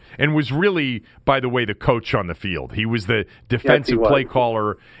first year, and was really, by the way, the coach on the field. He was the defensive play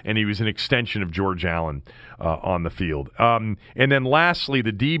caller, and he was an extension of George Allen on the field. And then lastly,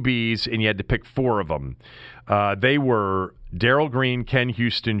 the DBs, and you had to pick 4 of them. They were Darrell Green, Ken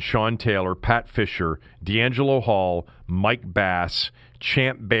Houston, Sean Taylor, Pat Fisher, D'Angelo Hall, Mike Bass,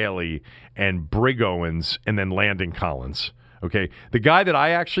 Champ Bailey, and Brig Owens, and then Landon Collins. Okay, the guy that I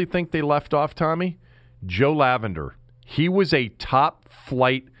actually think they left off, Tommy, Joe Lavender. He was a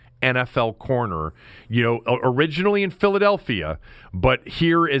top-flight NFL corner, originally in Philadelphia, but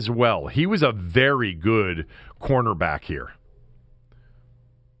here as well. He was a very good cornerback here.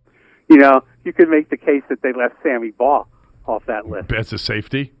 You could make the case that they left Sammy Baugh off that list. As a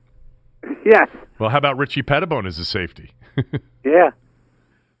safety? Yes. Well, how about Richie Pettibone as a safety? Yeah.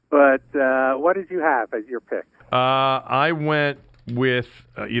 But what did you have as your pick? I went with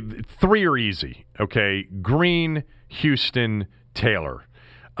 3 are easy. Okay, Green, Houston, Taylor.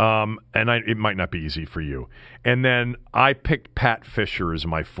 It might not be easy for you. And then I picked Pat Fisher as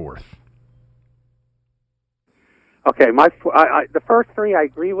my 4th. Okay, the first 3 I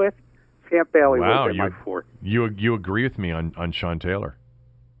agree with. Champ Bailey was my 4th. You agree with me on Sean Taylor?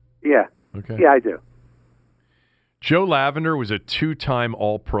 Yeah. Okay. Yeah, I do. Joe Lavender was a 2-time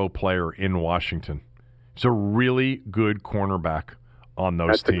All-Pro player in Washington. He's a really good cornerback on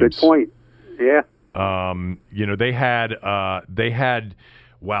those teams. That's a good point. Yeah. They had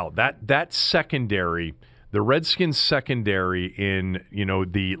that secondary, the Redskins secondary in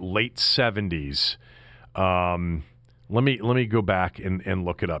the late 70s. Let me go back and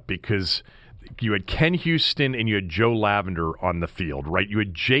look it up, because you had Ken Houston and you had Joe Lavender on the field, right? You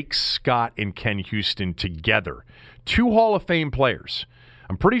had Jake Scott and Ken Houston together. 2 Hall of Fame players.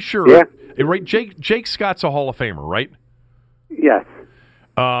 I'm pretty sure, right? Jake Scott's a Hall of Famer, right? Yes.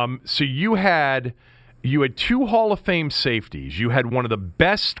 So you had 2 Hall of Fame safeties. You had one of the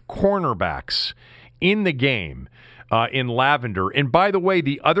best cornerbacks in the game in Lavender. And by the way,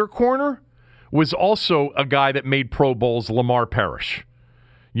 the other corner was also a guy that made Pro Bowls, Lamar Parrish,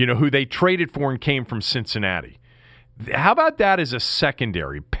 who they traded for and came from Cincinnati. How about that as a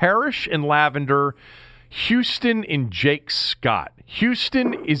secondary? Parrish and Lavender, Houston and Jake Scott.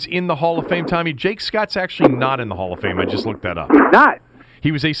 Houston is in the Hall of Fame, Tommy. Jake Scott's actually not in the Hall of Fame. I just looked that up. Not.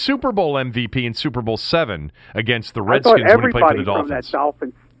 He was a Super Bowl MVP in Super Bowl 7 against the Redskins when he played for the Dolphins. Everybody from that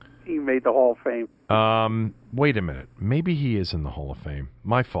Dolphins team made the Hall of Fame. Wait a minute. Maybe he is in the Hall of Fame.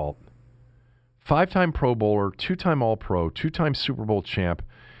 My fault. 5-time Pro Bowler, 2-time All-Pro, 2-time Super Bowl champ.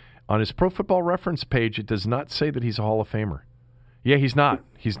 On his Pro Football Reference page, it does not say that he's a Hall of Famer. Yeah, he's not.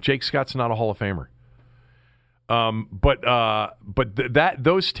 Jake Scott's not a Hall of Famer.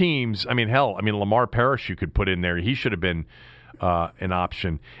 Those teams, Lamar Parrish you could put in there. He should have been an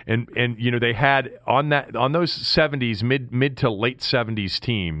option. And they had on those 70s, mid to late 70s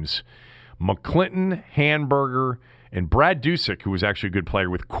teams, McClinton, Hamburger, and Brad Dusick, who was actually a good player,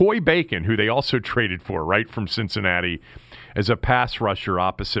 with Coy Bacon, who they also traded for, right, from Cincinnati, as a pass rusher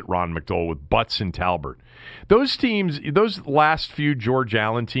opposite Ron McDowell, with Butts and Talbert. Those teams, those last few George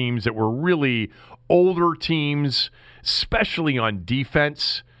Allen teams that were really older teams, especially on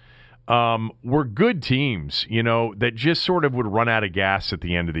defense, were good teams, that just sort of would run out of gas at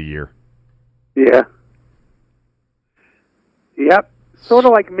the end of the year. Yeah. Yep. Sort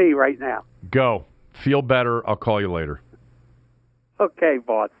of like me right now. Go. Feel better. I'll call you later. Okay,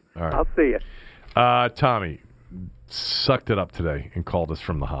 boss. All right. I'll see you. Tommy sucked it up today and called us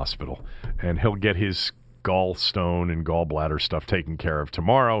from the hospital. And he'll get his gallstone and gallbladder stuff taken care of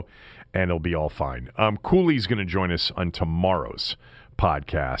tomorrow, and it'll be all fine. Cooley's going to join us on tomorrow's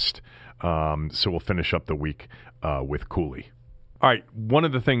podcast. So we'll finish up the week with Cooley. All right, one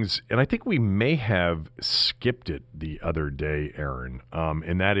of the things, and I think we may have skipped it the other day, Aaron,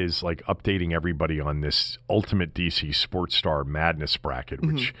 and that is like updating everybody on this Ultimate DC Sports Star Madness bracket,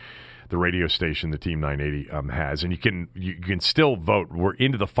 which the radio station, the Team 980, has, and you can still vote. We're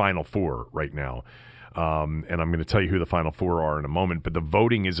into the Final Four right now, and I'm going to tell you who the Final Four are in a moment. But the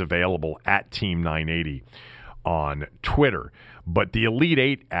voting is available at Team 980 on Twitter. But the Elite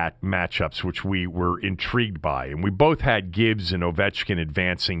Eight matchups, which we were intrigued by, and we both had Gibbs and Ovechkin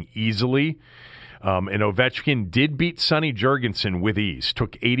advancing easily. And Ovechkin did beat Sonny Jurgensen with ease,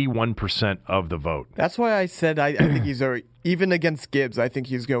 took 81% of the vote. That's why I said I think he's even against Gibbs, I think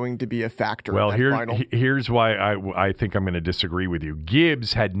he's going to be a factor in that final. Here's why I think I'm going to disagree with you.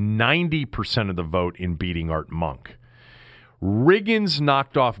 Gibbs had 90% of the vote in beating Art Monk. Riggins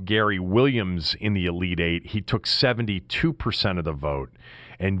knocked off Gary Williams in the Elite Eight. He took 72% of the vote.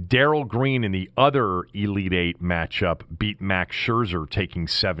 And Darrell Green in the other Elite Eight matchup beat Max Scherzer, taking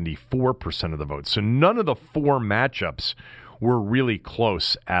 74% of the vote. So none of the four matchups were really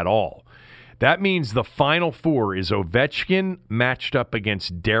close at all. That means the final four is Ovechkin matched up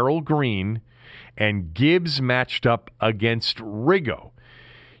against Darrell Green and Gibbs matched up against Riggo.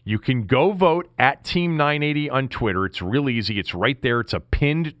 You can go vote at Team 980 on Twitter. It's real easy. It's right there. It's a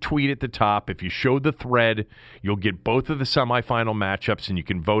pinned tweet at the top. If you show the thread, you'll get both of the semifinal matchups, and you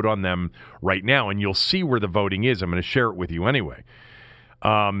can vote on them right now, and you'll see where the voting is. I'm going to share it with you anyway.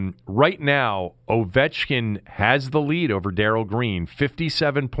 Right now, Ovechkin has the lead over Darrell Green,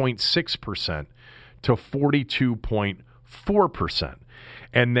 57.6% to 42.4%.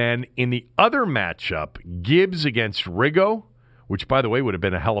 And then in the other matchup, Gibbs against Riggo, which, by the way, would have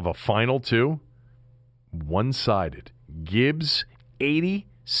been a hell of a final, too. One-sided. Gibbs,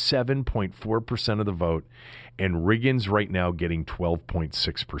 87.4% of the vote, and Riggins right now getting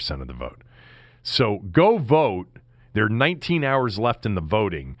 12.6% of the vote. So go vote. There are 19 hours left in the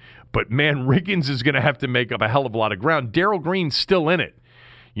voting, but, man, Riggins is going to have to make up a hell of a lot of ground. Darrell Green's still in it,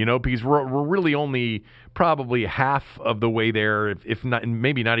 because we're really only probably half of the way there, if not,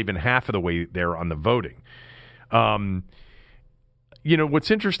 maybe not even half of the way there on the voting.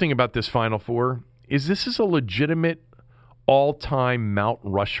 What's interesting about this Final Four is this is a legitimate all-time Mount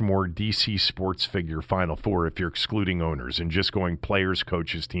Rushmore DC sports figure Final Four if you're excluding owners and just going players,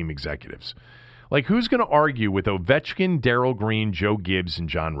 coaches, team executives. Like, who's going to argue with Ovechkin, Darrell Green, Joe Gibbs, and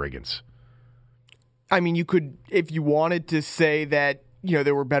John Riggins? I mean, you could, if you wanted to say that,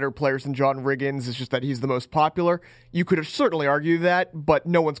 there were better players than John Riggins, it's just that he's the most popular, you could certainly argue that, but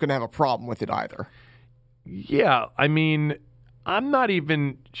no one's going to have a problem with it either. Yeah, I mean, I'm not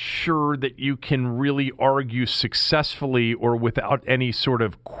even sure that you can really argue successfully or without any sort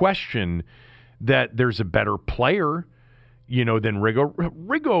of question that there's a better player, than Riggo.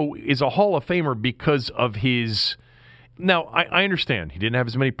 Riggo is a Hall of Famer because of his... Now, I understand. He didn't have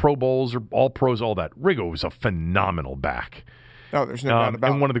as many Pro Bowls or All-Pros, all that. Riggo was a phenomenal back. Oh, there's no doubt about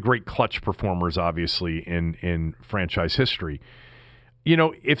it. And one of the great clutch performers, obviously, in franchise history.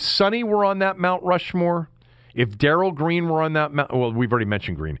 If Sonny were on that Mount Rushmore... If Darrell Green were on that Mount... Well, we've already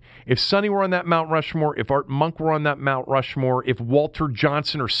mentioned Green. If Sonny were on that Mount Rushmore, if Art Monk were on that Mount Rushmore, if Walter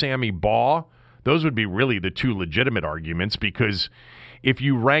Johnson or Sammy Baugh, those would be really the two legitimate arguments, because if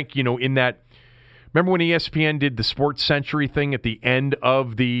you rank, in that... Remember when ESPN did the Sports Century thing at the end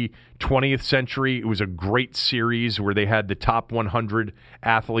of the 20th century? It was a great series where they had the top 100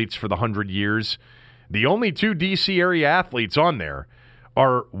 athletes for the 100 years. The only two D.C. area athletes on there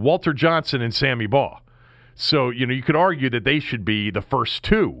are Walter Johnson and Sammy Baugh. So, you could argue that they should be the first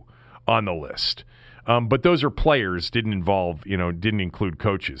two on the list. But those are players, didn't include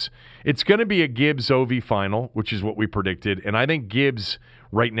coaches. It's going to be a Gibbs-Ovi final, which is what we predicted. And I think Gibbs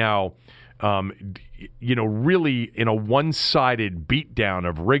right now, really in a one-sided beatdown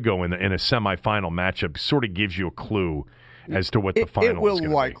of Riggo in a semifinal matchup sort of gives you a clue as to what the final is going to be. It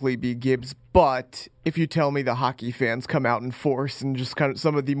will likely be Gibbs, but if you tell me the hockey fans come out in force and just kind of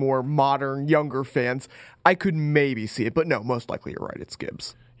some of the more modern, younger fans, I could maybe see it. But no, most likely you're right. It's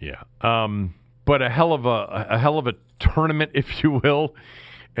Gibbs. Yeah. But a hell of a tournament, if you will,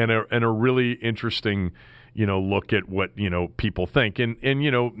 and a really interesting, look at what, people think.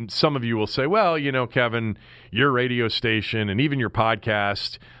 And some of you will say, well, Kevin, your radio station and even your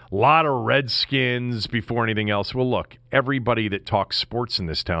podcast, a lot of Redskins before anything else. Well, look, everybody that talks sports in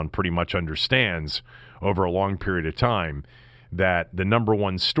this town pretty much understands over a long period of time that the number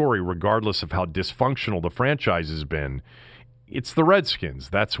one story, regardless of how dysfunctional the franchise has been, it's the Redskins.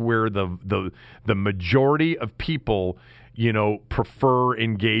 That's where the majority of people, prefer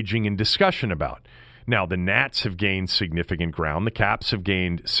engaging in discussion about. Now, the Nats have gained significant ground, the Caps have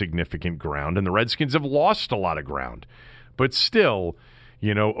gained significant ground, and the Redskins have lost a lot of ground. But still,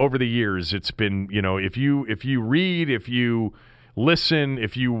 over the years, it's been, if you read, if you listen,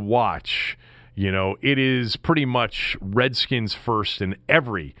 if you watch, it is pretty much Redskins first in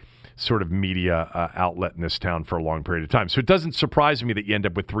every sort of media outlet in this town for a long period of time. So it doesn't surprise me that you end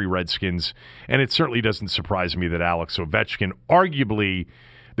up with three Redskins, and it certainly doesn't surprise me that Alex Ovechkin, arguably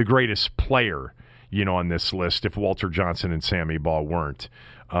the greatest player, on this list, if Walter Johnson and Sammy Baugh weren't,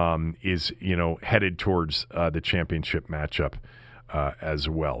 is, headed towards the championship matchup as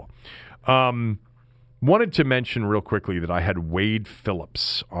well. Wanted to mention real quickly that I had Wade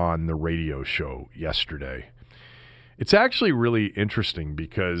Phillips on the radio show yesterday. It's actually really interesting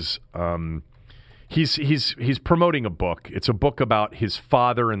because He's promoting a book. It's a book about his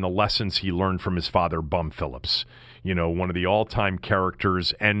father and the lessons he learned from his father, Bum Phillips. One of the all-time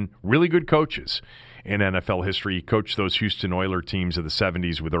characters and really good coaches in NFL history. He coached those Houston Oilers teams of the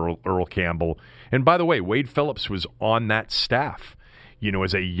 70s with Earl Campbell. And by the way, Wade Phillips was on that staff,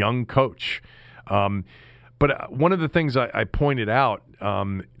 as a young coach. But one of the things I pointed out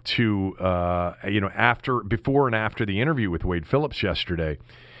before and after the interview with Wade Phillips yesterday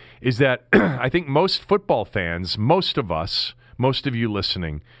is that I think most football fans, most of you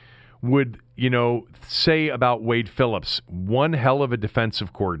listening, would, say about Wade Phillips, one hell of a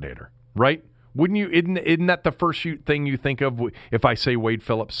defensive coordinator, right? Wouldn't you? Isn't that the first thing you think of if I say Wade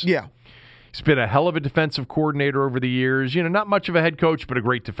Phillips? Yeah. He's been a hell of a defensive coordinator over the years. Not much of a head coach, but a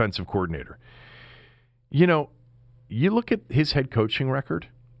great defensive coordinator. You look at his head coaching record,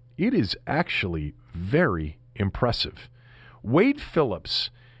 it is actually very impressive. Wade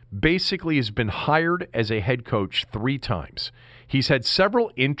Phillips basically has been hired as a head coach 3 times. He's had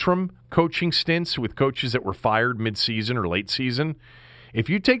several interim coaching stints with coaches that were fired mid-season or late season. If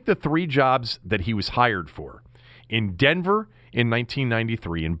you take the 3 jobs that he was hired for, in Denver in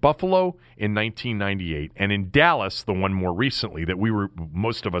 1993, in Buffalo in 1998, and in Dallas, the one more recently that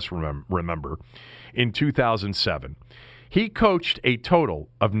most of us remember, in 2007, he coached a total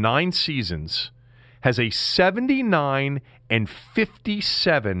of 9 seasons, has a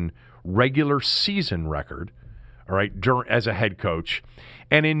 79-57 regular season record, all right, as a head coach,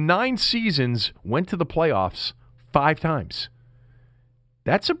 and in 9 seasons went to the playoffs 5 times.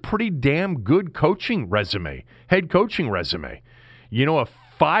 That's a pretty damn good coaching resume, head coaching resume. A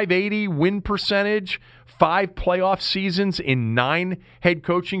 580 win percentage, 5 playoff seasons in 9 head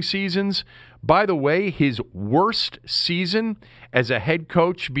coaching seasons. By the way, his worst season as a head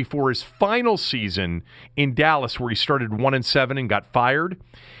coach before his final season in Dallas, where he started 1-7 and got fired.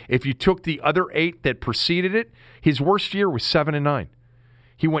 If you took the other 8 that preceded it, his worst year was 7-9.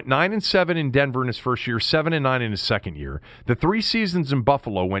 He went 9-7 in Denver in his first year, 7-9 in his second year. The 3 seasons in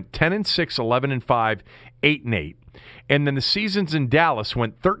Buffalo went 10-6, 11-5, 8-8. And then the seasons in Dallas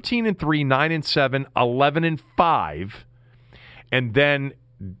went 13-3, 9-7, 11-5. And then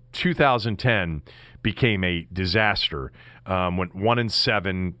 2010 became a disaster. Went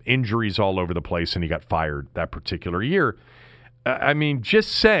 1-7, injuries all over the place, and he got fired that particular year.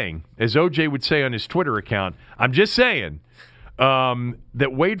 Just saying, as OJ would say on his Twitter account, I'm just saying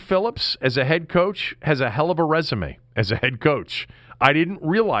that Wade Phillips, as a head coach, has a hell of a resume as a head coach. I didn't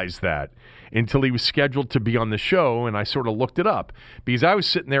realize that until he was scheduled to be on the show, and I sort of looked it up because I was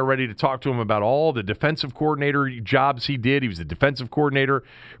sitting there ready to talk to him about all the defensive coordinator jobs he did. He was the defensive coordinator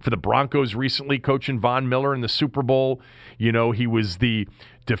for the Broncos recently, coaching Von Miller in the Super Bowl. He was the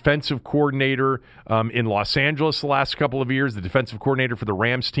defensive coordinator in Los Angeles the last couple of years, the defensive coordinator for the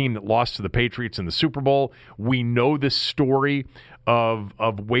Rams team that lost to the Patriots in the Super Bowl. We know the story of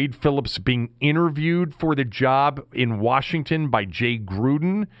Wade Phillips being interviewed for the job in Washington by Jay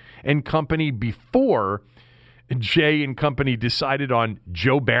Gruden and company before Jay and company decided on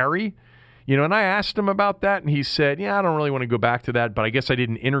Joe Barry. And I asked him about that, and he said, I don't really want to go back to that, but I guess I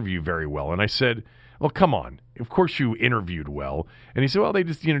didn't interview very well. And I said, well, come on. Of course you interviewed well. And he said, well, they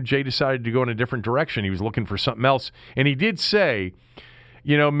just, Jay decided to go in a different direction. He was looking for something else. And he did say,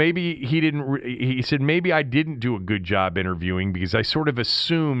 maybe he said, maybe I didn't do a good job interviewing because I sort of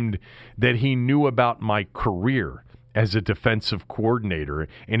assumed that he knew about my career as a defensive coordinator.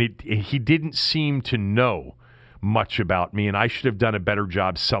 And he didn't seem to know much about me, and I should have done a better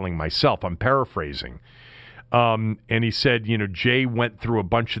job selling myself. I'm paraphrasing. And he said, Jay went through a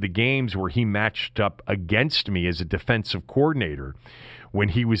bunch of the games where he matched up against me as a defensive coordinator when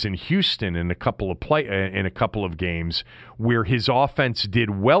he was in Houston in a couple of games where his offense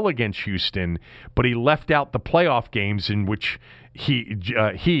did well against Houston, but he left out the playoff games in which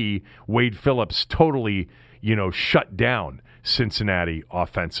he Wade Phillips, totally, shut down Cincinnati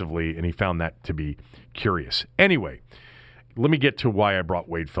offensively, and he found that to be curious. Anyway, let me get to why I brought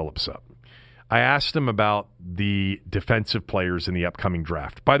Wade Phillips up. I asked him about the defensive players in the upcoming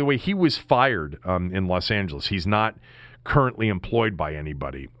draft. By the way, he was fired in Los Angeles. He's not currently employed by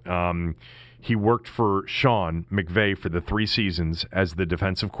anybody. He worked for Sean McVay for the 3 seasons as the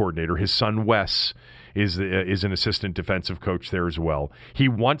defensive coordinator. His son, Wes, is an assistant defensive coach there as well. He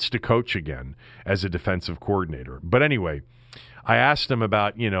wants to coach again as a defensive coordinator. But anyway, I asked him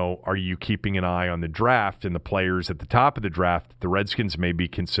about, are you keeping an eye on the draft and the players at the top of the draft? The Redskins may be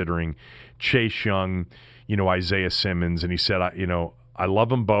considering Chase Young, Isaiah Simmons. And he said, I love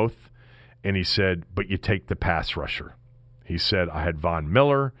them both. And he said, but you take the pass rusher. He said, I had Von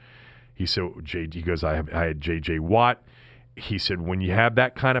Miller. He said, I had J.J. Watt. he said, when you have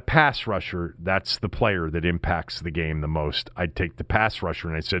that kind of pass rusher, that's the player that impacts the game the most. I'd take the pass rusher.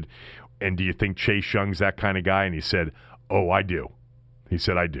 And I said, and do you think Chase Young's that kind of guy? And he said, oh, I do. He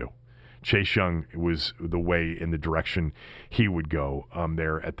said, I do. Chase Young was the way in the direction he would go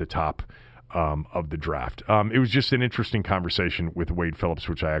there at the top of the draft. It was just an interesting conversation with Wade Phillips,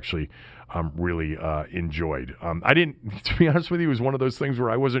 which I actually really enjoyed. I didn't, to be honest with you, it was one of those things where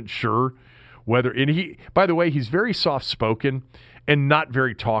I wasn't sure whether, and he, by the way, he's very soft-spoken and not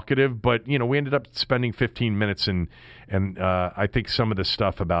very talkative, but, you know, we ended up spending 15 minutes and I think some of the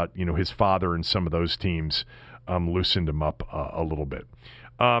stuff about, you know, his father and some of those teams loosened him up a little bit.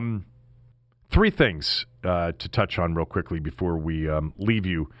 Three things to touch on real quickly before we leave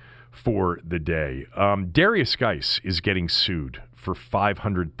you for the day. Darius Geis is getting sued for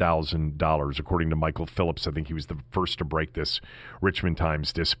 $500,000, according to Michael Phillips. I think he was the first to break this Richmond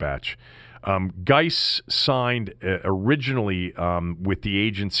Times-Dispatch. Geis signed originally with the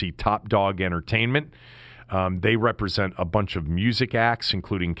agency Top Dog Entertainment. They represent a bunch of music acts,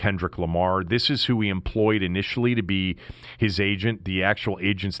 including Kendrick Lamar. This is who he employed initially to be his agent. The actual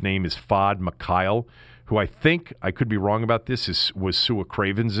agent's name is Fod Mikhail, who I think, I could be wrong about this, was Sua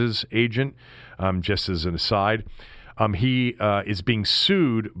Cravens' agent, just as an aside. He is being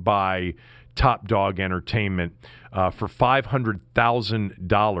sued by Top Dog Entertainment for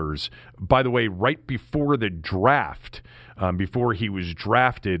 $500,000. By the way, right before the draft, before he was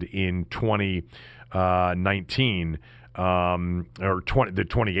drafted in 2019, the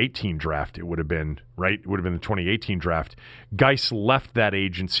 2018 draft, it would have been, right? It would have been the 2018 draft. Geis left that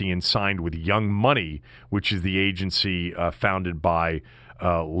agency and signed with Young Money, which is the agency founded by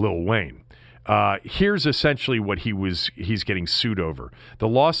Lil Wayne. Here's essentially what he's getting sued over. The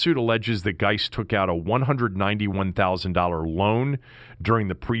lawsuit alleges that Geis took out a $191,000 loan during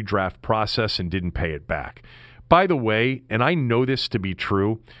the pre-draft process and didn't pay it back. By the way, and I know this to be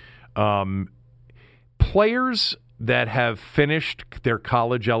true, players that have finished their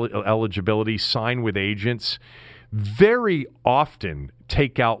college eligibility, sign with agents, very often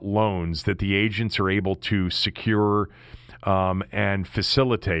take out loans that the agents are able to secure and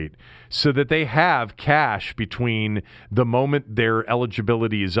facilitate so that they have cash between the moment their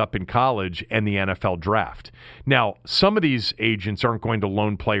eligibility is up in college and the NFL draft. Now, some of these agents aren't going to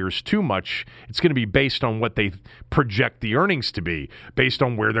loan players too much. It's going to be based on what they project the earnings to be, based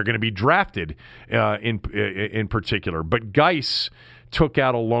on where they're going to be drafted in particular. But Geis took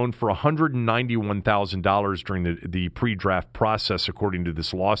out a loan for $191,000 during the pre-draft process, according to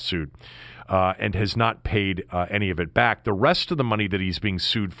this lawsuit, and has not paid any of it back. The rest of the money that he's being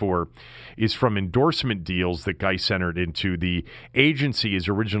sued for is from endorsement deals that Geis entered into. The agency, his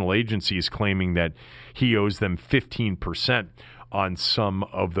original agency, is claiming that he owes them 15% on some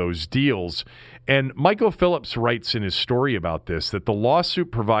of those deals. And Michael Phillips writes in his story about this that the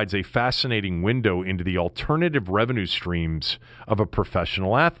lawsuit provides a fascinating window into the alternative revenue streams of a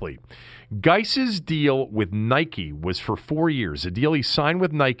professional athlete. Geis's deal with Nike was for 4 years, a deal he signed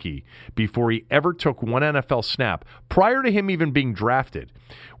with Nike before he ever took one NFL snap, prior to him even being drafted,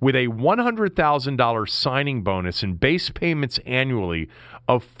 with a $100,000 signing bonus and base payments annually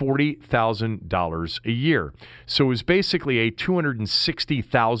of $40,000 a year. So it was basically a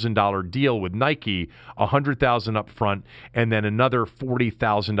 $260,000 deal with Nike, $100,000 up front, and then another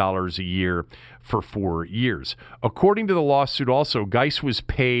 $40,000 a year for 4 years. According to the lawsuit also, Geis was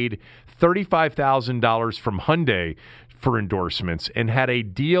paid $35,000 from Hyundai for endorsements and had a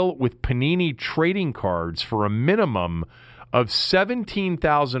deal with Panini Trading Cards for a minimum of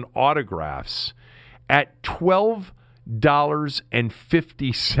 17,000 autographs at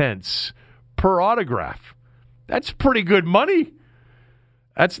 $12.50 per autograph. That's pretty good money.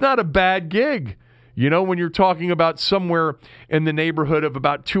 That's not a bad gig. You know, when you're talking about somewhere in the neighborhood of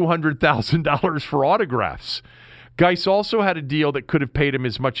about $200,000 for autographs. Geis also had a deal that could have paid him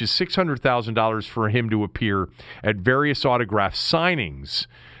as much as $600,000 for him to appear at various autograph signings.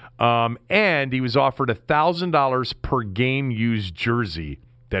 And he was offered $1,000 per game used jersey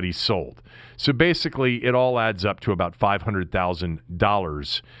that he sold. So basically, it all adds up to about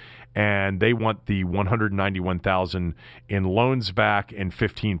 $500,000. And they want the $191,000 in loans back and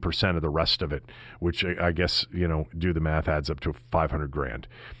 15% of the rest of it, which I guess, you know, do the math, adds up to $500,000.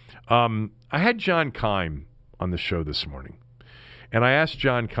 I had John Keim on the show this morning, and I asked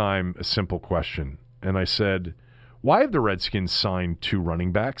John Keim a simple question, and I said, why have the Redskins signed 2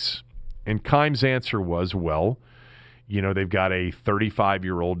 running backs? And Keim's answer was, well, you know, they've got a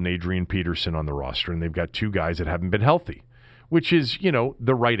 35-year-old Adrian Peterson on the roster, and they've got 2 guys that haven't been healthy, which is, you know,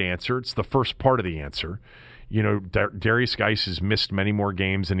 the right answer. It's the first part of the answer. Darius Geis has missed many more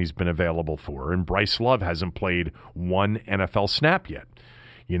games than he's been available for, and Bryce Love hasn't played one NFL snap yet.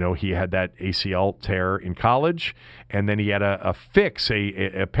 He had that ACL tear in college, and then he had a fix,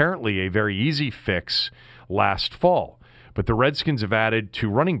 apparently a very easy fix last fall. But the Redskins have added 2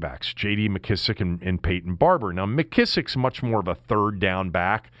 running backs, J.D. McKissick and Peyton Barber. Now, McKissick's much more of a third down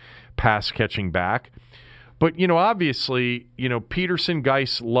back, pass-catching back. But, obviously, Peterson,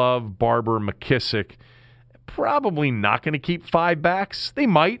 Geis, Love, Barber, McKissick, probably not going to keep 5 backs. They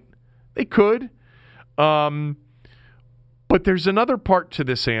might. They could. But there's another part to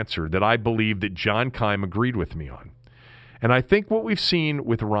this answer that I believe that John Keim agreed with me on. And I think what we've seen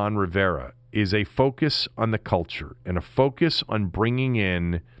with Ron Rivera is a focus on the culture and a focus on bringing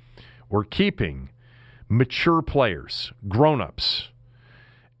in or keeping mature players, grown-ups.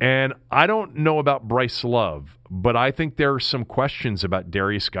 And I don't know about Bryce Love, but I think there are some questions about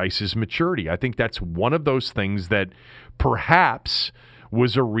Darius Geis's maturity. I think that's one of those things that perhaps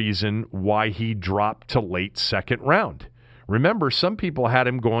was a reason why he dropped to late second round. Remember, some people had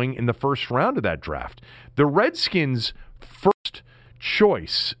him going in the first round of that draft. The Redskins' first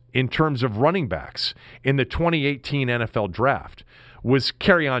choice in terms of running backs in the 2018 NFL draft was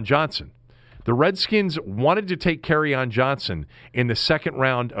Kerryon Johnson. The Redskins wanted to take Kerryon Johnson in the second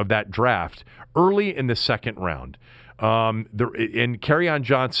round of that draft, early in the second round. And Kerryon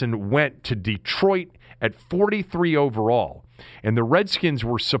Johnson went to Detroit at 43 overall. And the Redskins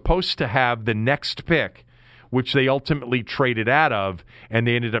were supposed to have the next pick, which they ultimately traded out of, and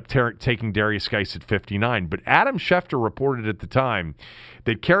they ended up taking Darius Geis at 59. But Adam Schefter reported at the time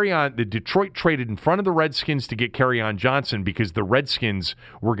that Detroit traded in front of the Redskins to get Kerryon Johnson because the Redskins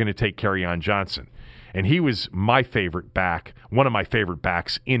were going to take Kerryon Johnson. And he was my favorite back, one of my favorite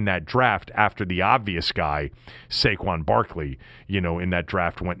backs in that draft after the obvious guy, Saquon Barkley, in that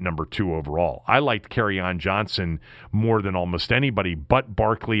draft went number 2 overall. I liked Kerryon Johnson more than almost anybody but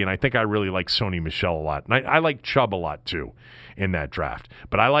Barkley, and I think I really like Sony Michel a lot. And I like Chubb a lot too in that draft.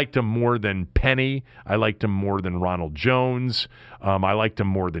 But I liked him more than Penny. I liked him more than Ronald Jones. I liked him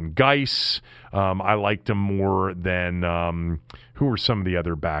more than Geis. I liked him more than who were some of the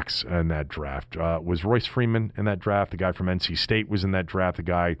other backs in that draft? Was Royce Freeman in that draft? The guy from NC State was in that draft. The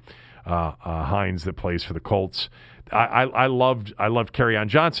guy Hines that plays for the Colts. I loved Kerryon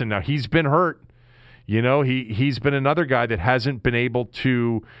Johnson. Now he's been hurt. He's been another guy that hasn't been able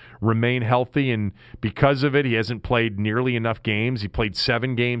to remain healthy, and because of it, he hasn't played nearly enough games. He played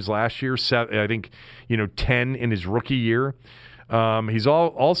 7 games last year. I think 10 in his rookie year. He's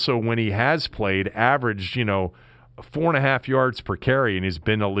also, when he has played, averaged 4.5 yards per carry, and has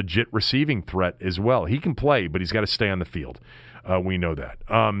been a legit receiving threat as well. He can play, but he's got to stay on the field. We know that.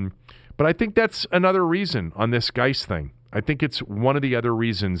 But I think that's another reason on this Geis thing. I think it's one of the other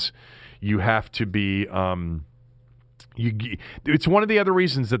reasons you have to be. It's one of the other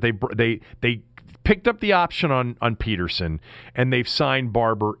reasons that they picked up the option on Peterson, and they've signed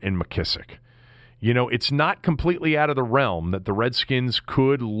Barber and McKissick. It's not completely out of the realm that the Redskins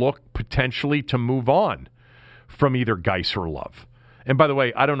could look potentially to move on from either Geis or Love. And by the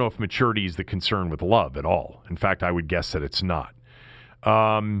way, I don't know if maturity is the concern with Love at all. In fact, I would guess that it's not.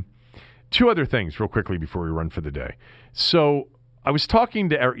 2 other things real quickly before we run for the day. So I was talking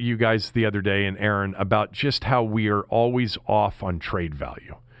to you guys the other day and Aaron about just how we are always off on trade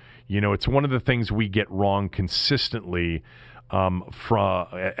value. It's one of the things we get wrong consistently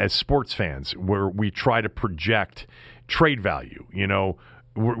as sports fans, where we try to project trade value.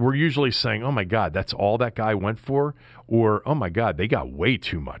 We're usually saying, oh, my God, that's all that guy went for? Or, oh, my God, they got way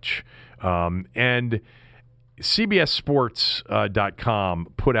too much. And CBSSports.com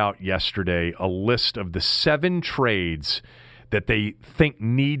put out yesterday a list of the 7 trades that they think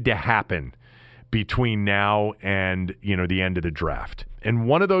need to happen between now and, the end of the draft. And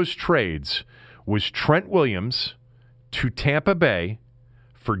one of those trades was Trent Williams to Tampa Bay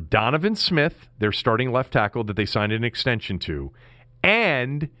for Donovan Smith, their starting left tackle that they signed an extension to,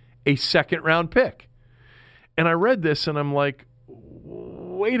 and a second-round pick. And I read this, and I'm like,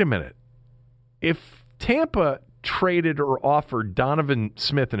 wait a minute. If Tampa traded or offered Donovan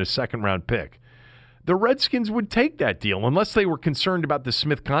Smith and a second-round pick, the Redskins would take that deal unless they were concerned about the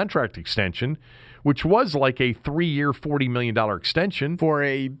Smith contract extension, which was like a 3-year, $40 million extension. For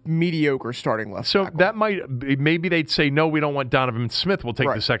a mediocre starting left tackle. So maybe they'd say, no, we don't want Donovan Smith. We'll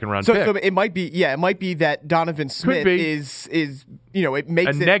take the second-round pick. So it might be that Donovan Smith is it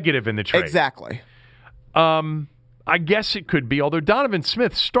makes a negative in the trade. Exactly. I guess it could be, although Donovan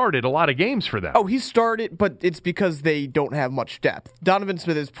Smith started a lot of games for them. Oh, he started, but it's because they don't have much depth. Donovan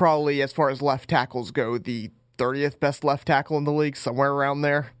Smith is probably, as far as left tackles go, the 30th best left tackle in the league, somewhere around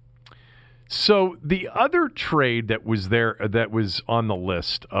there. So the other trade that was there, that was on the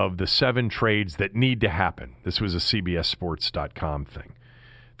list of the 7 trades that need to happen, this was a CBSSports.com thing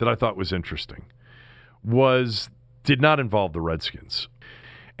that I thought was interesting, did not involve the Redskins.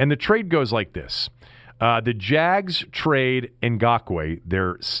 And the trade goes like this. The Jags trade Ngakoue,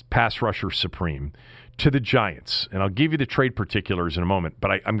 their pass rusher supreme, to the Giants. And I'll give you the trade particulars in a moment,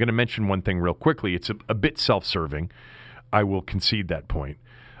 but I'm going to mention one thing real quickly. It's a bit self-serving. I will concede that point.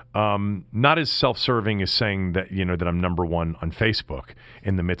 Not as self-serving as saying that, that I'm number one on Facebook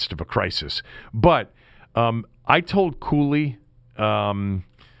in the midst of a crisis. But I told Cooley when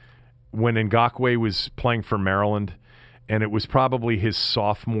Ngakoue was playing for Maryland, and it was probably his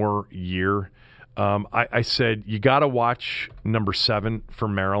sophomore year, I said, you got to watch number 7 for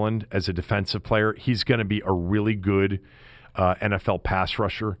Maryland as a defensive player. He's going to be a really good NFL pass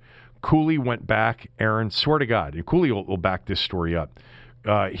rusher. Cooley went back, Aaron, swear to God, and Cooley will back this story up.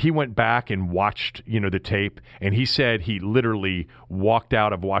 He went back and watched, the tape, and he said he literally walked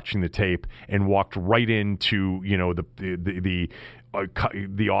out of watching the tape and walked right into,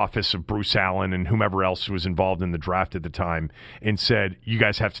 the office of Bruce Allen and whomever else was involved in the draft at the time and said, you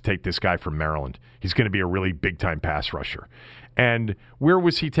guys have to take this guy from Maryland. He's going to be a really big-time pass rusher. And where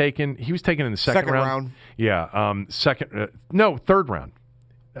was he taken? He was taken in the second round. Yeah, third round.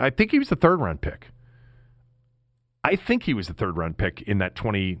 I think he was the third-round pick. I think he was the third-round pick in that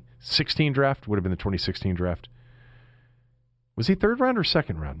 2016 draft. Would have been the 2016 draft. Was he third round or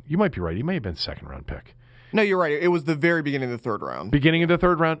second round? You might be right. He may have been second-round pick. No, you're right. It was the very beginning of the third round. Beginning of the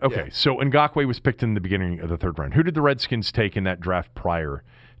third round? Okay, Yeah. So Ngakoue was picked in the beginning of the third round. Who did the Redskins take in that draft prior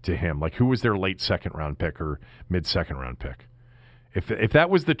to him? Like, who was their late second-round pick or mid-second-round pick? If that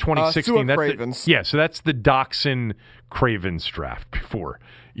was the 2016, that's so that's the Doxson Cravens draft before.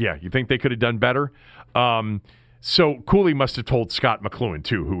 Yeah, you think they could have done better? So Cooley must have told Scott McLuhan,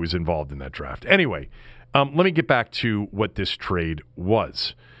 too, who was involved in that draft. Anyway, let me get back to what this trade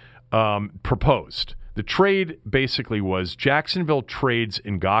was proposed. The trade basically was Jacksonville trades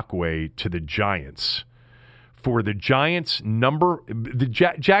Ngakoue to the Giants for the Giants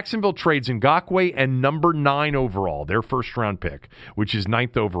Jacksonville trades Ngakoue and number 9 overall, their first-round pick, which is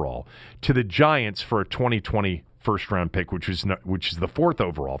 9th overall, to the Giants for a 2020 first-round pick, which is the 4th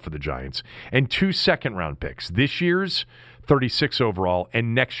overall for the Giants, and 2 second-round picks. This year's 36 overall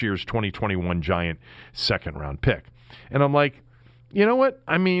and next year's 2021 Giant second-round pick. And I'm like, you know what?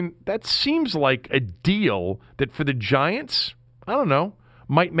 I mean, that seems like a deal that for the Giants, I don't know,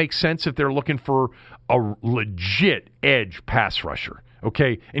 might make sense if they're looking for a legit edge pass rusher.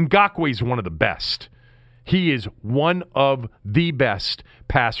 Okay? Ngakoue is one of the best. He is one of the best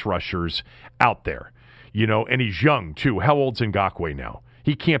pass rushers out there. And he's young, too. How old's Ngakoue now?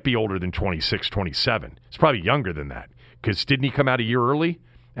 He can't be older than 26, 27. He's probably younger than that. Because didn't he come out a year early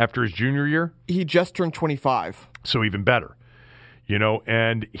after his junior year? He just turned 25. So even better.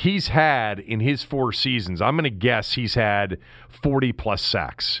 And he's had, in his 4 seasons, I'm going to guess he's had 40-plus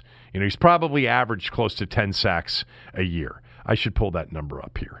sacks. He's probably averaged close to 10 sacks a year. I should pull that number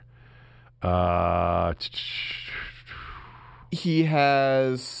up here. He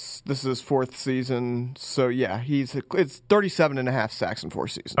has, this is his 4th season, so yeah, it's 37 and a half sacks in 4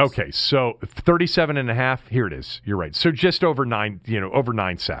 seasons. Okay, so 37 and a half, here it is. You're right. So just over 9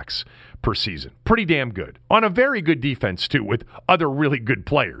 sacks per season. Pretty damn good. On a very good defense, too, with other really good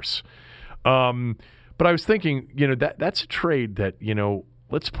players. But I was thinking, that's a trade that,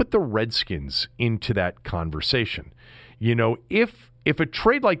 let's put the Redskins into that conversation. If a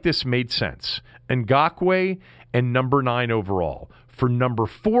trade like this made sense, Ngakoue and number 9 overall for number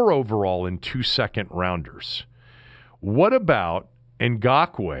 4 overall and 2 second-rounders, what about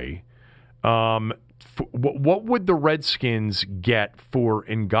Ngakoue? What would the Redskins get for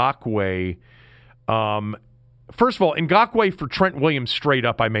Ngakoue? First of all, Ngakoue for Trent Williams straight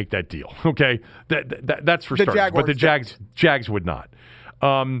up, I make that deal. Okay, that's for starters. But the Jags would not.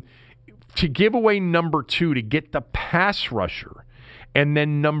 To give away number 2 to get the pass rusher, and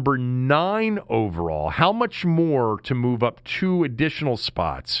then number 9 overall, how much more to move up 2 additional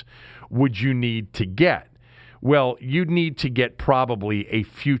spots would you need to get? Well, you'd need to get probably a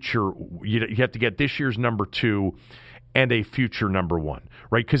future. You have to get this year's number 2 and a future number 1,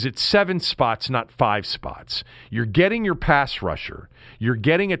 right? Because it's 7 spots, not 5 spots. You're getting your pass rusher. You're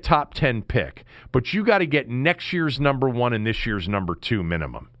getting a top 10 pick, but you got to get next year's number 1 and this year's number 2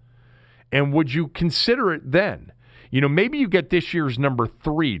 minimum. And would you consider it then? Maybe you get this year's number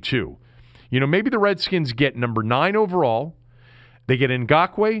 3 too. Maybe the Redskins get number 9 overall. They get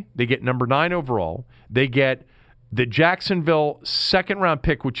Ngakoue. They get number 9 overall. They get the Jacksonville second-round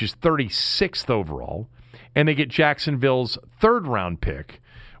pick, which is 36th overall, and they get Jacksonville's third-round pick,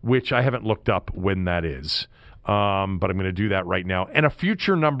 which I haven't looked up when that is, but I'm going to do that right now, and a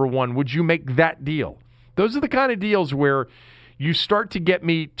future number one, would you make that deal? Those are the kind of deals where you start to get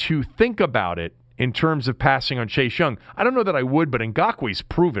me to think about it in terms of passing on Chase Young. I don't know that I would, but Ngakwe's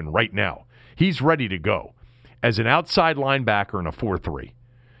proven right now. He's ready to go as an outside linebacker in a 4-3.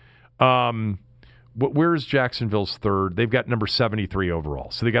 Where is Jacksonville's third? They've got number 73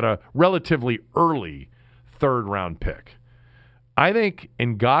 overall. So they got a relatively early third-round pick. I think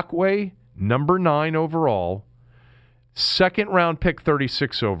Ngakoue, number 9 overall, second-round pick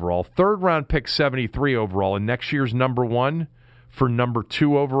 36 overall, third-round pick 73 overall, and next year's number 1 for number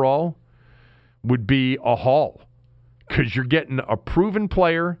 2 overall would be a haul because you're getting a proven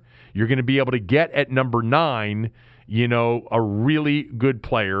player. You're going to be able to get at number 9, a really good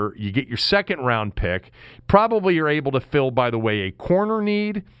player. You get your second-round pick. Probably you're able to fill, by the way, a corner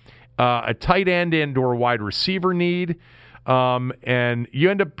need, a tight end and/or wide receiver need, and you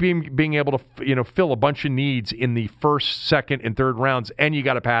end up being able to fill a bunch of needs in the first, second, and third rounds, and you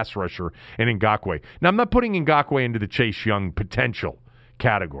got a pass rusher in Ngakoue. Now, I'm not putting Ngakoue into the Chase Young potential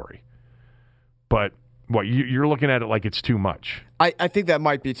category, but you're looking at it like it's too much. I think that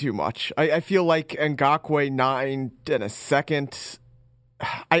might be too much. I feel like Ngakoue 9 and a second.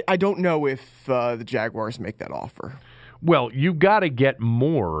 I don't know if the Jaguars make that offer. Well, you got to get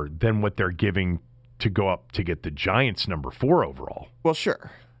more than what they're giving to go up to get the Giants number 4 overall. Well, sure.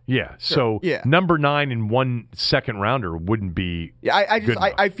 Yeah. Sure. So number 9 and 1 second rounder wouldn't be. Yeah,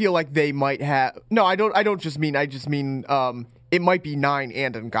 I feel like they might have. No, I don't. I just mean it might be 9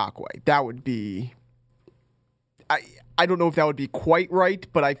 and Ngakoue. That would be. I don't know if that would be quite right,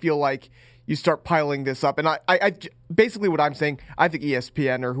 but I feel like you start piling this up, and I basically what I'm saying, I think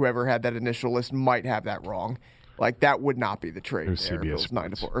ESPN or whoever had that initial list might have that wrong. Like that would not be the trade. Or CBS Sports.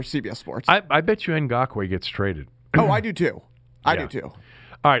 9 to 4 or CBS Sports. I bet you Ngakoue gets traded. Oh, I do too. I do too.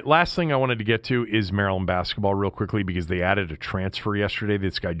 All right, last thing I wanted to get to is Maryland basketball real quickly because they added a transfer yesterday.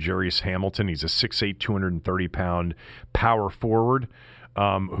 This guy, Jarius Hamilton, he's a 6'8", 230-pound power forward.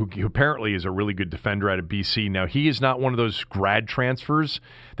 Who apparently is a really good defender out of BC. Now, he is not one of those grad transfers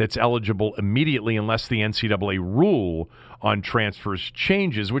that's eligible immediately unless the NCAA rule on transfers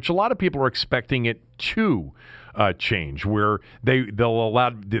changes, which a lot of people are expecting it to change, where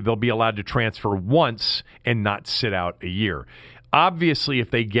they'll be allowed to transfer once and not sit out a year. Obviously, if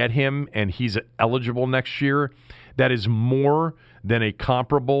they get him and he's eligible next year, that is more than a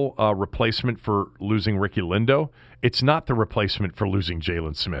comparable replacement for losing Ricky Lindo. It's not the replacement for losing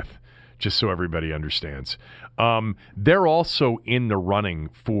Jalen Smith, just so everybody understands. They're also in the running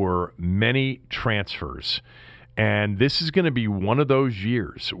for many transfers, and this is going to be one of those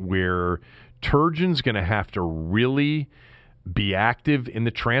years where Turgeon's going to have to really be active in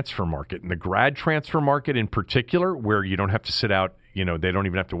the transfer market, in the grad transfer market in particular, where you don't have to sit out, they don't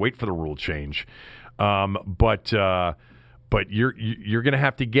even have to wait for the rule change. But you're going to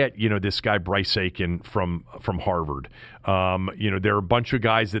have to get, this guy Bryce Aiken from Harvard. There are a bunch of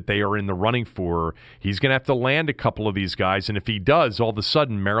guys that they are in the running for. He's going to have to land a couple of these guys, and if he does, all of a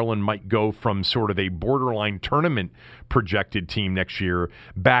sudden Maryland might go from sort of a borderline tournament projected team next year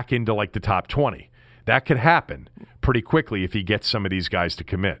back into like the top 20. That could happen pretty quickly if he gets some of these guys to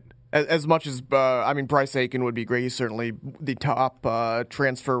commit. As much as, Bryce Aiken would be great. He's certainly the top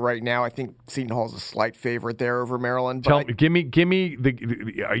transfer right now. I think Seton Hall's a slight favorite there over Maryland. Give me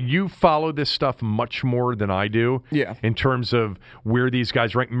you follow this stuff much more than I do. Yeah. In terms of where these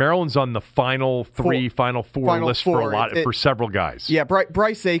guys rank. Maryland's on the final four list for several guys. Yeah,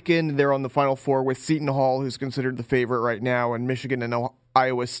 Bryce Aiken, they're on the final 4 with Seton Hall, who's considered the favorite right now, and Michigan and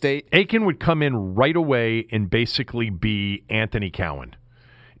Iowa State. Aiken would come in right away and basically be Anthony Cowan.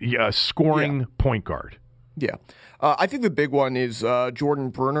 Scoring point guard. Yeah. I think the big one is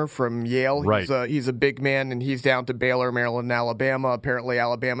Jordan Bruner from Yale. Right. He's a big man, and he's down to Baylor, Maryland, and Alabama. Apparently,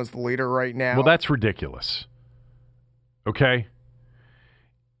 Alabama's the leader right now. Well, that's ridiculous. Okay?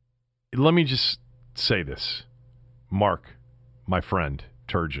 Let me just say this. Mark, my friend,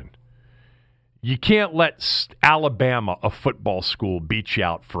 Turgeon. You can't let Alabama, a football school, beat you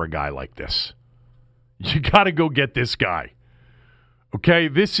out for a guy like this. You got to go get this guy. Okay,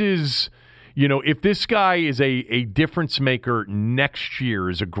 this is, if this guy is a difference maker next year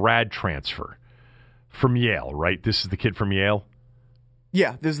as a grad transfer from Yale, right? This is the kid from Yale?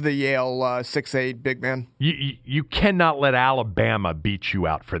 Yeah, this is the Yale 6'8" big man. You cannot let Alabama beat you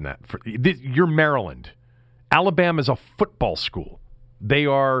out for that. You're Maryland. Alabama's a football school. They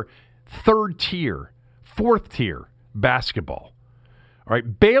are third tier, fourth tier basketball. All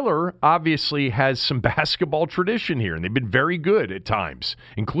right, Baylor obviously has some basketball tradition here, and they've been very good at times,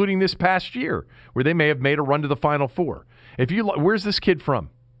 including this past year, where they may have made a run to the Final Four. Where's this kid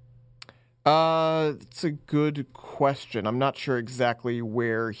from? It's a good question. I'm not sure exactly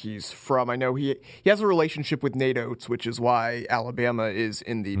where he's from. I know he has a relationship with Nate Oates, which is why Alabama is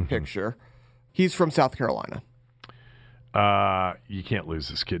in the picture. He's from South Carolina. You can't lose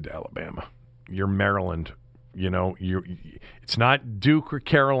this kid to Alabama. You're Maryland. It's not Duke or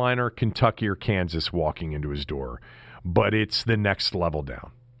Carolina or Kentucky or Kansas walking into his door, but it's the next level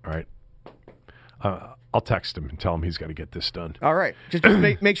down. All right. I'll text him and tell him he's got to get this done. All right. Just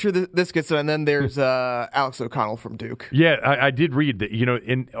make sure that this gets done. And then there's Alex O'Connell from Duke. Yeah, I did read that.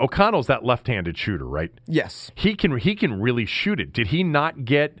 In O'Connell's that left-handed shooter, right? Yes. He can really shoot it. Did he not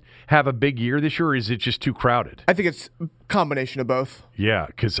have a big year this year, or is it just too crowded? I think it's a combination of both. Yeah,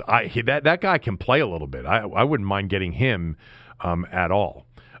 because that guy can play a little bit. I wouldn't mind getting him at all.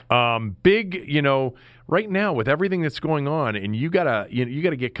 Big, right now with everything that's going on, and you gotta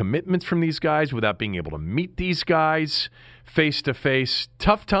get commitments from these guys without being able to meet these guys face to face.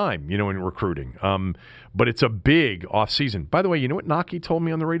 Tough time, in recruiting. But it's a big off season. By the way, you know what Naki told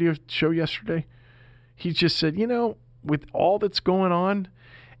me on the radio show yesterday? He just said, with all that's going on,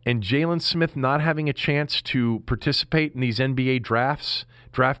 and Jalen Smith not having a chance to participate in these NBA draft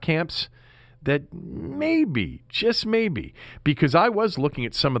camps, that maybe, just maybe, because I was looking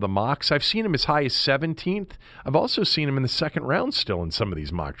at some of the mocks. I've seen him as high as 17th. I've also seen him in the second round still in some of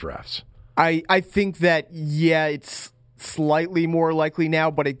these mock drafts. I think that, it's slightly more likely now,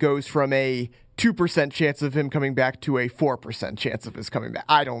 but it goes from a 2% chance of him coming back to a 4% chance of his coming back.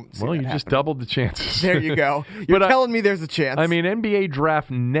 I don't see Well, you that just happening. doubled the chances. There you go. You're telling me there's a chance. I mean, NBA Draft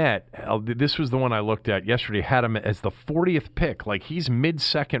Net, this was the one I looked at yesterday, had him as the 40th pick. Like, he's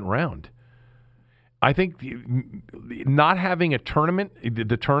mid-second round. I think not having a tournament,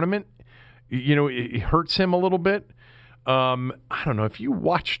 the tournament, it hurts him a little bit. I don't know. If you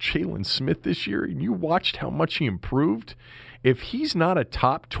watched Jalen Smith this year and you watched how much he improved, if he's not a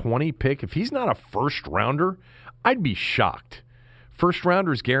top 20 pick, if he's not a first rounder, I'd be shocked. First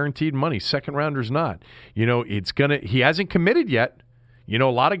rounder's guaranteed money. Second rounder's not. He hasn't committed yet. A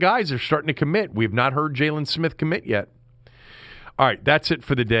lot of guys are starting to commit. We've not heard Jalen Smith commit yet. All right, that's it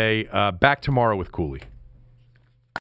for the day. Back tomorrow with Cooley.